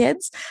towards my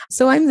kids.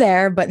 So I'm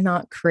there, but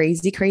not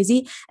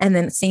crazy. And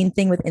then same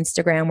thing with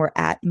Instagram. We're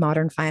at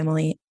Modern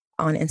Family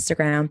on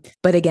Instagram.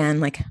 But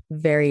again, like,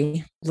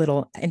 very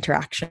little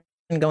interaction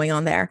going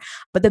on there.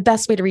 But the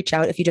best way to reach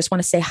out, if you just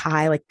want to say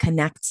hi, like,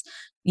 connect,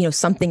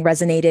 something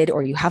resonated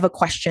or you have a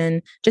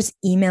question, just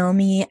email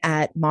me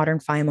at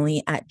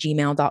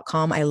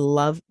modernfamily@gmail.com. I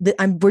love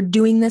that. We're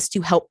doing this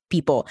to help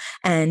people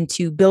and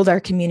to build our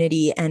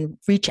community and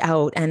reach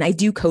out. And I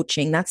do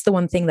coaching. That's the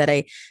one thing that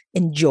I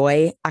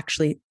enjoy,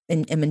 actually,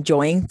 and am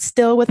enjoying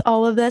still with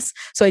all of this.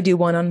 So I do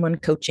one-on-one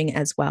coaching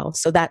as well.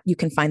 So that you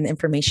can find the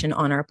information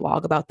on our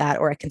blog about that,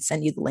 or I can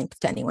send you the link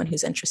to anyone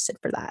who's interested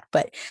for that.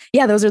 But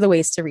yeah, those are the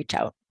ways to reach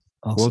out.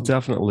 Awesome. We'll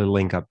definitely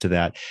link up to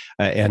that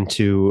and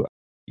to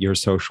your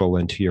social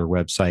and to your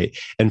website.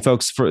 And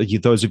folks, for you,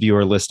 those of you who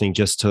are listening,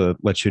 just to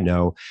let you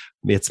know,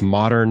 it's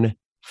Modern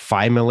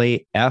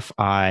Fimily,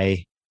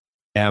 Fimily,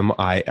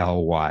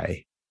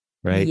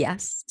 right?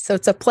 Yes. So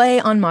it's a play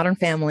on Modern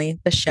Family,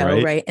 the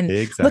show, right?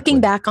 And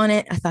looking back on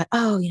it, I thought,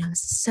 oh,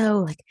 this is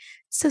so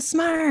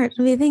smart.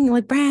 Everything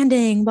like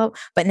branding, but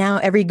now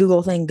every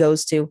Google thing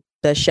goes to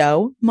the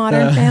show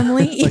Modern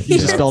Family. Like you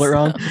just spelled it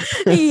wrong.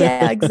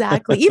 Yeah,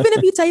 exactly. Even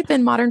if you type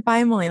in Modern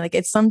Family, like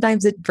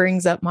sometimes it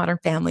brings up Modern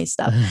Family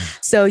stuff.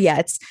 So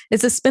yeah,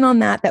 it's a spin on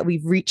that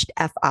we've reached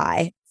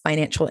FI,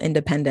 financial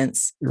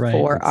independence,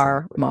 for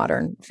our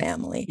modern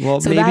family. Well,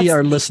 so maybe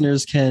our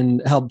listeners can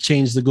help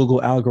change the Google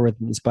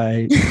algorithms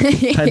by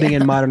typing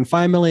in Modern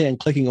Family and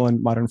clicking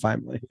on Modern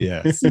Family.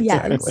 Yes.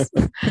 Yes.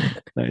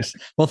 Nice.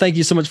 Well, thank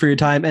you so much for your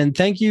time. And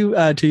thank you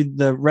to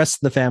the rest of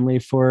the family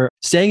for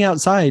staying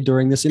outside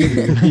during this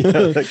interview.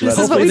 This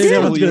is what we do. They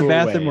don't have to go to the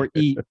bathroom or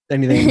eat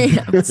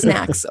anything.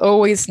 Snacks.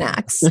 Always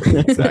snacks.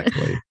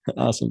 Exactly.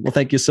 Awesome. Well,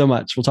 thank you so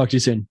much. We'll talk to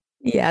you soon.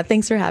 Yeah.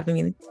 Thanks for having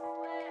me.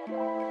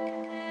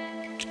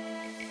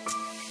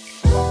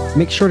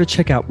 Make sure to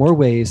check out more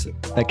ways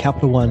that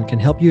Capital One can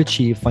help you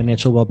achieve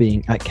financial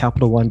well-being at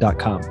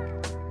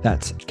CapitalOne.com.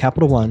 That's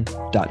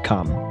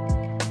CapitalOne.com.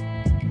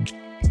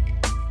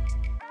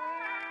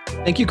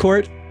 Thank you,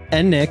 Court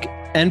and Nick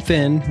and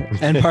Finn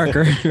and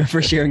Parker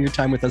for sharing your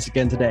time with us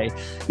again today.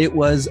 It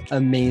was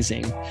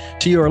amazing.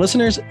 To you, our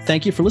listeners,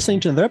 thank you for listening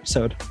to another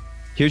episode.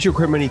 Here's your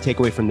Queer Money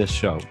takeaway from this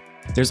show.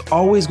 There's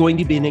always going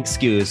to be an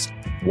excuse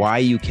why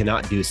you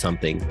cannot do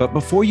something. But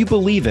before you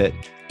believe it,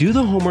 do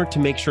the homework to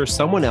make sure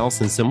someone else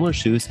in similar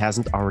shoes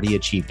hasn't already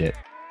achieved it.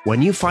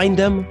 When you find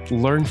them,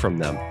 learn from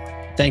them.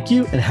 Thank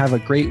you and have a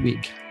great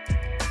week.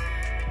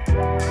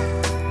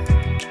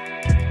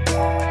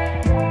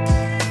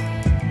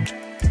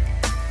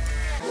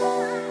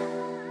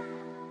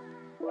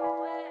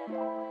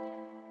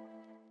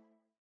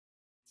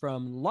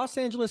 From Los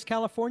Angeles,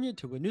 California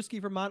to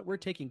Winooski, Vermont, we're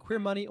taking Queer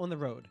Money on the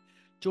road.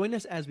 Join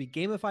us as we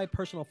gamify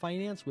personal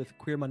finance with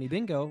Queer Money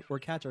Bingo, or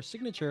catch our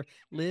signature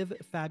Live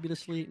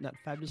Fabulously, Not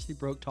Fabulously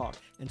Broke talk,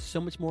 and so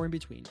much more in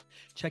between.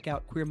 Check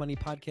out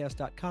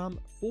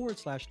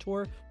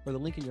queermoneypodcast.com/tour or the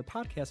link in your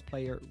podcast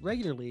player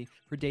regularly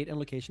for date and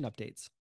location updates.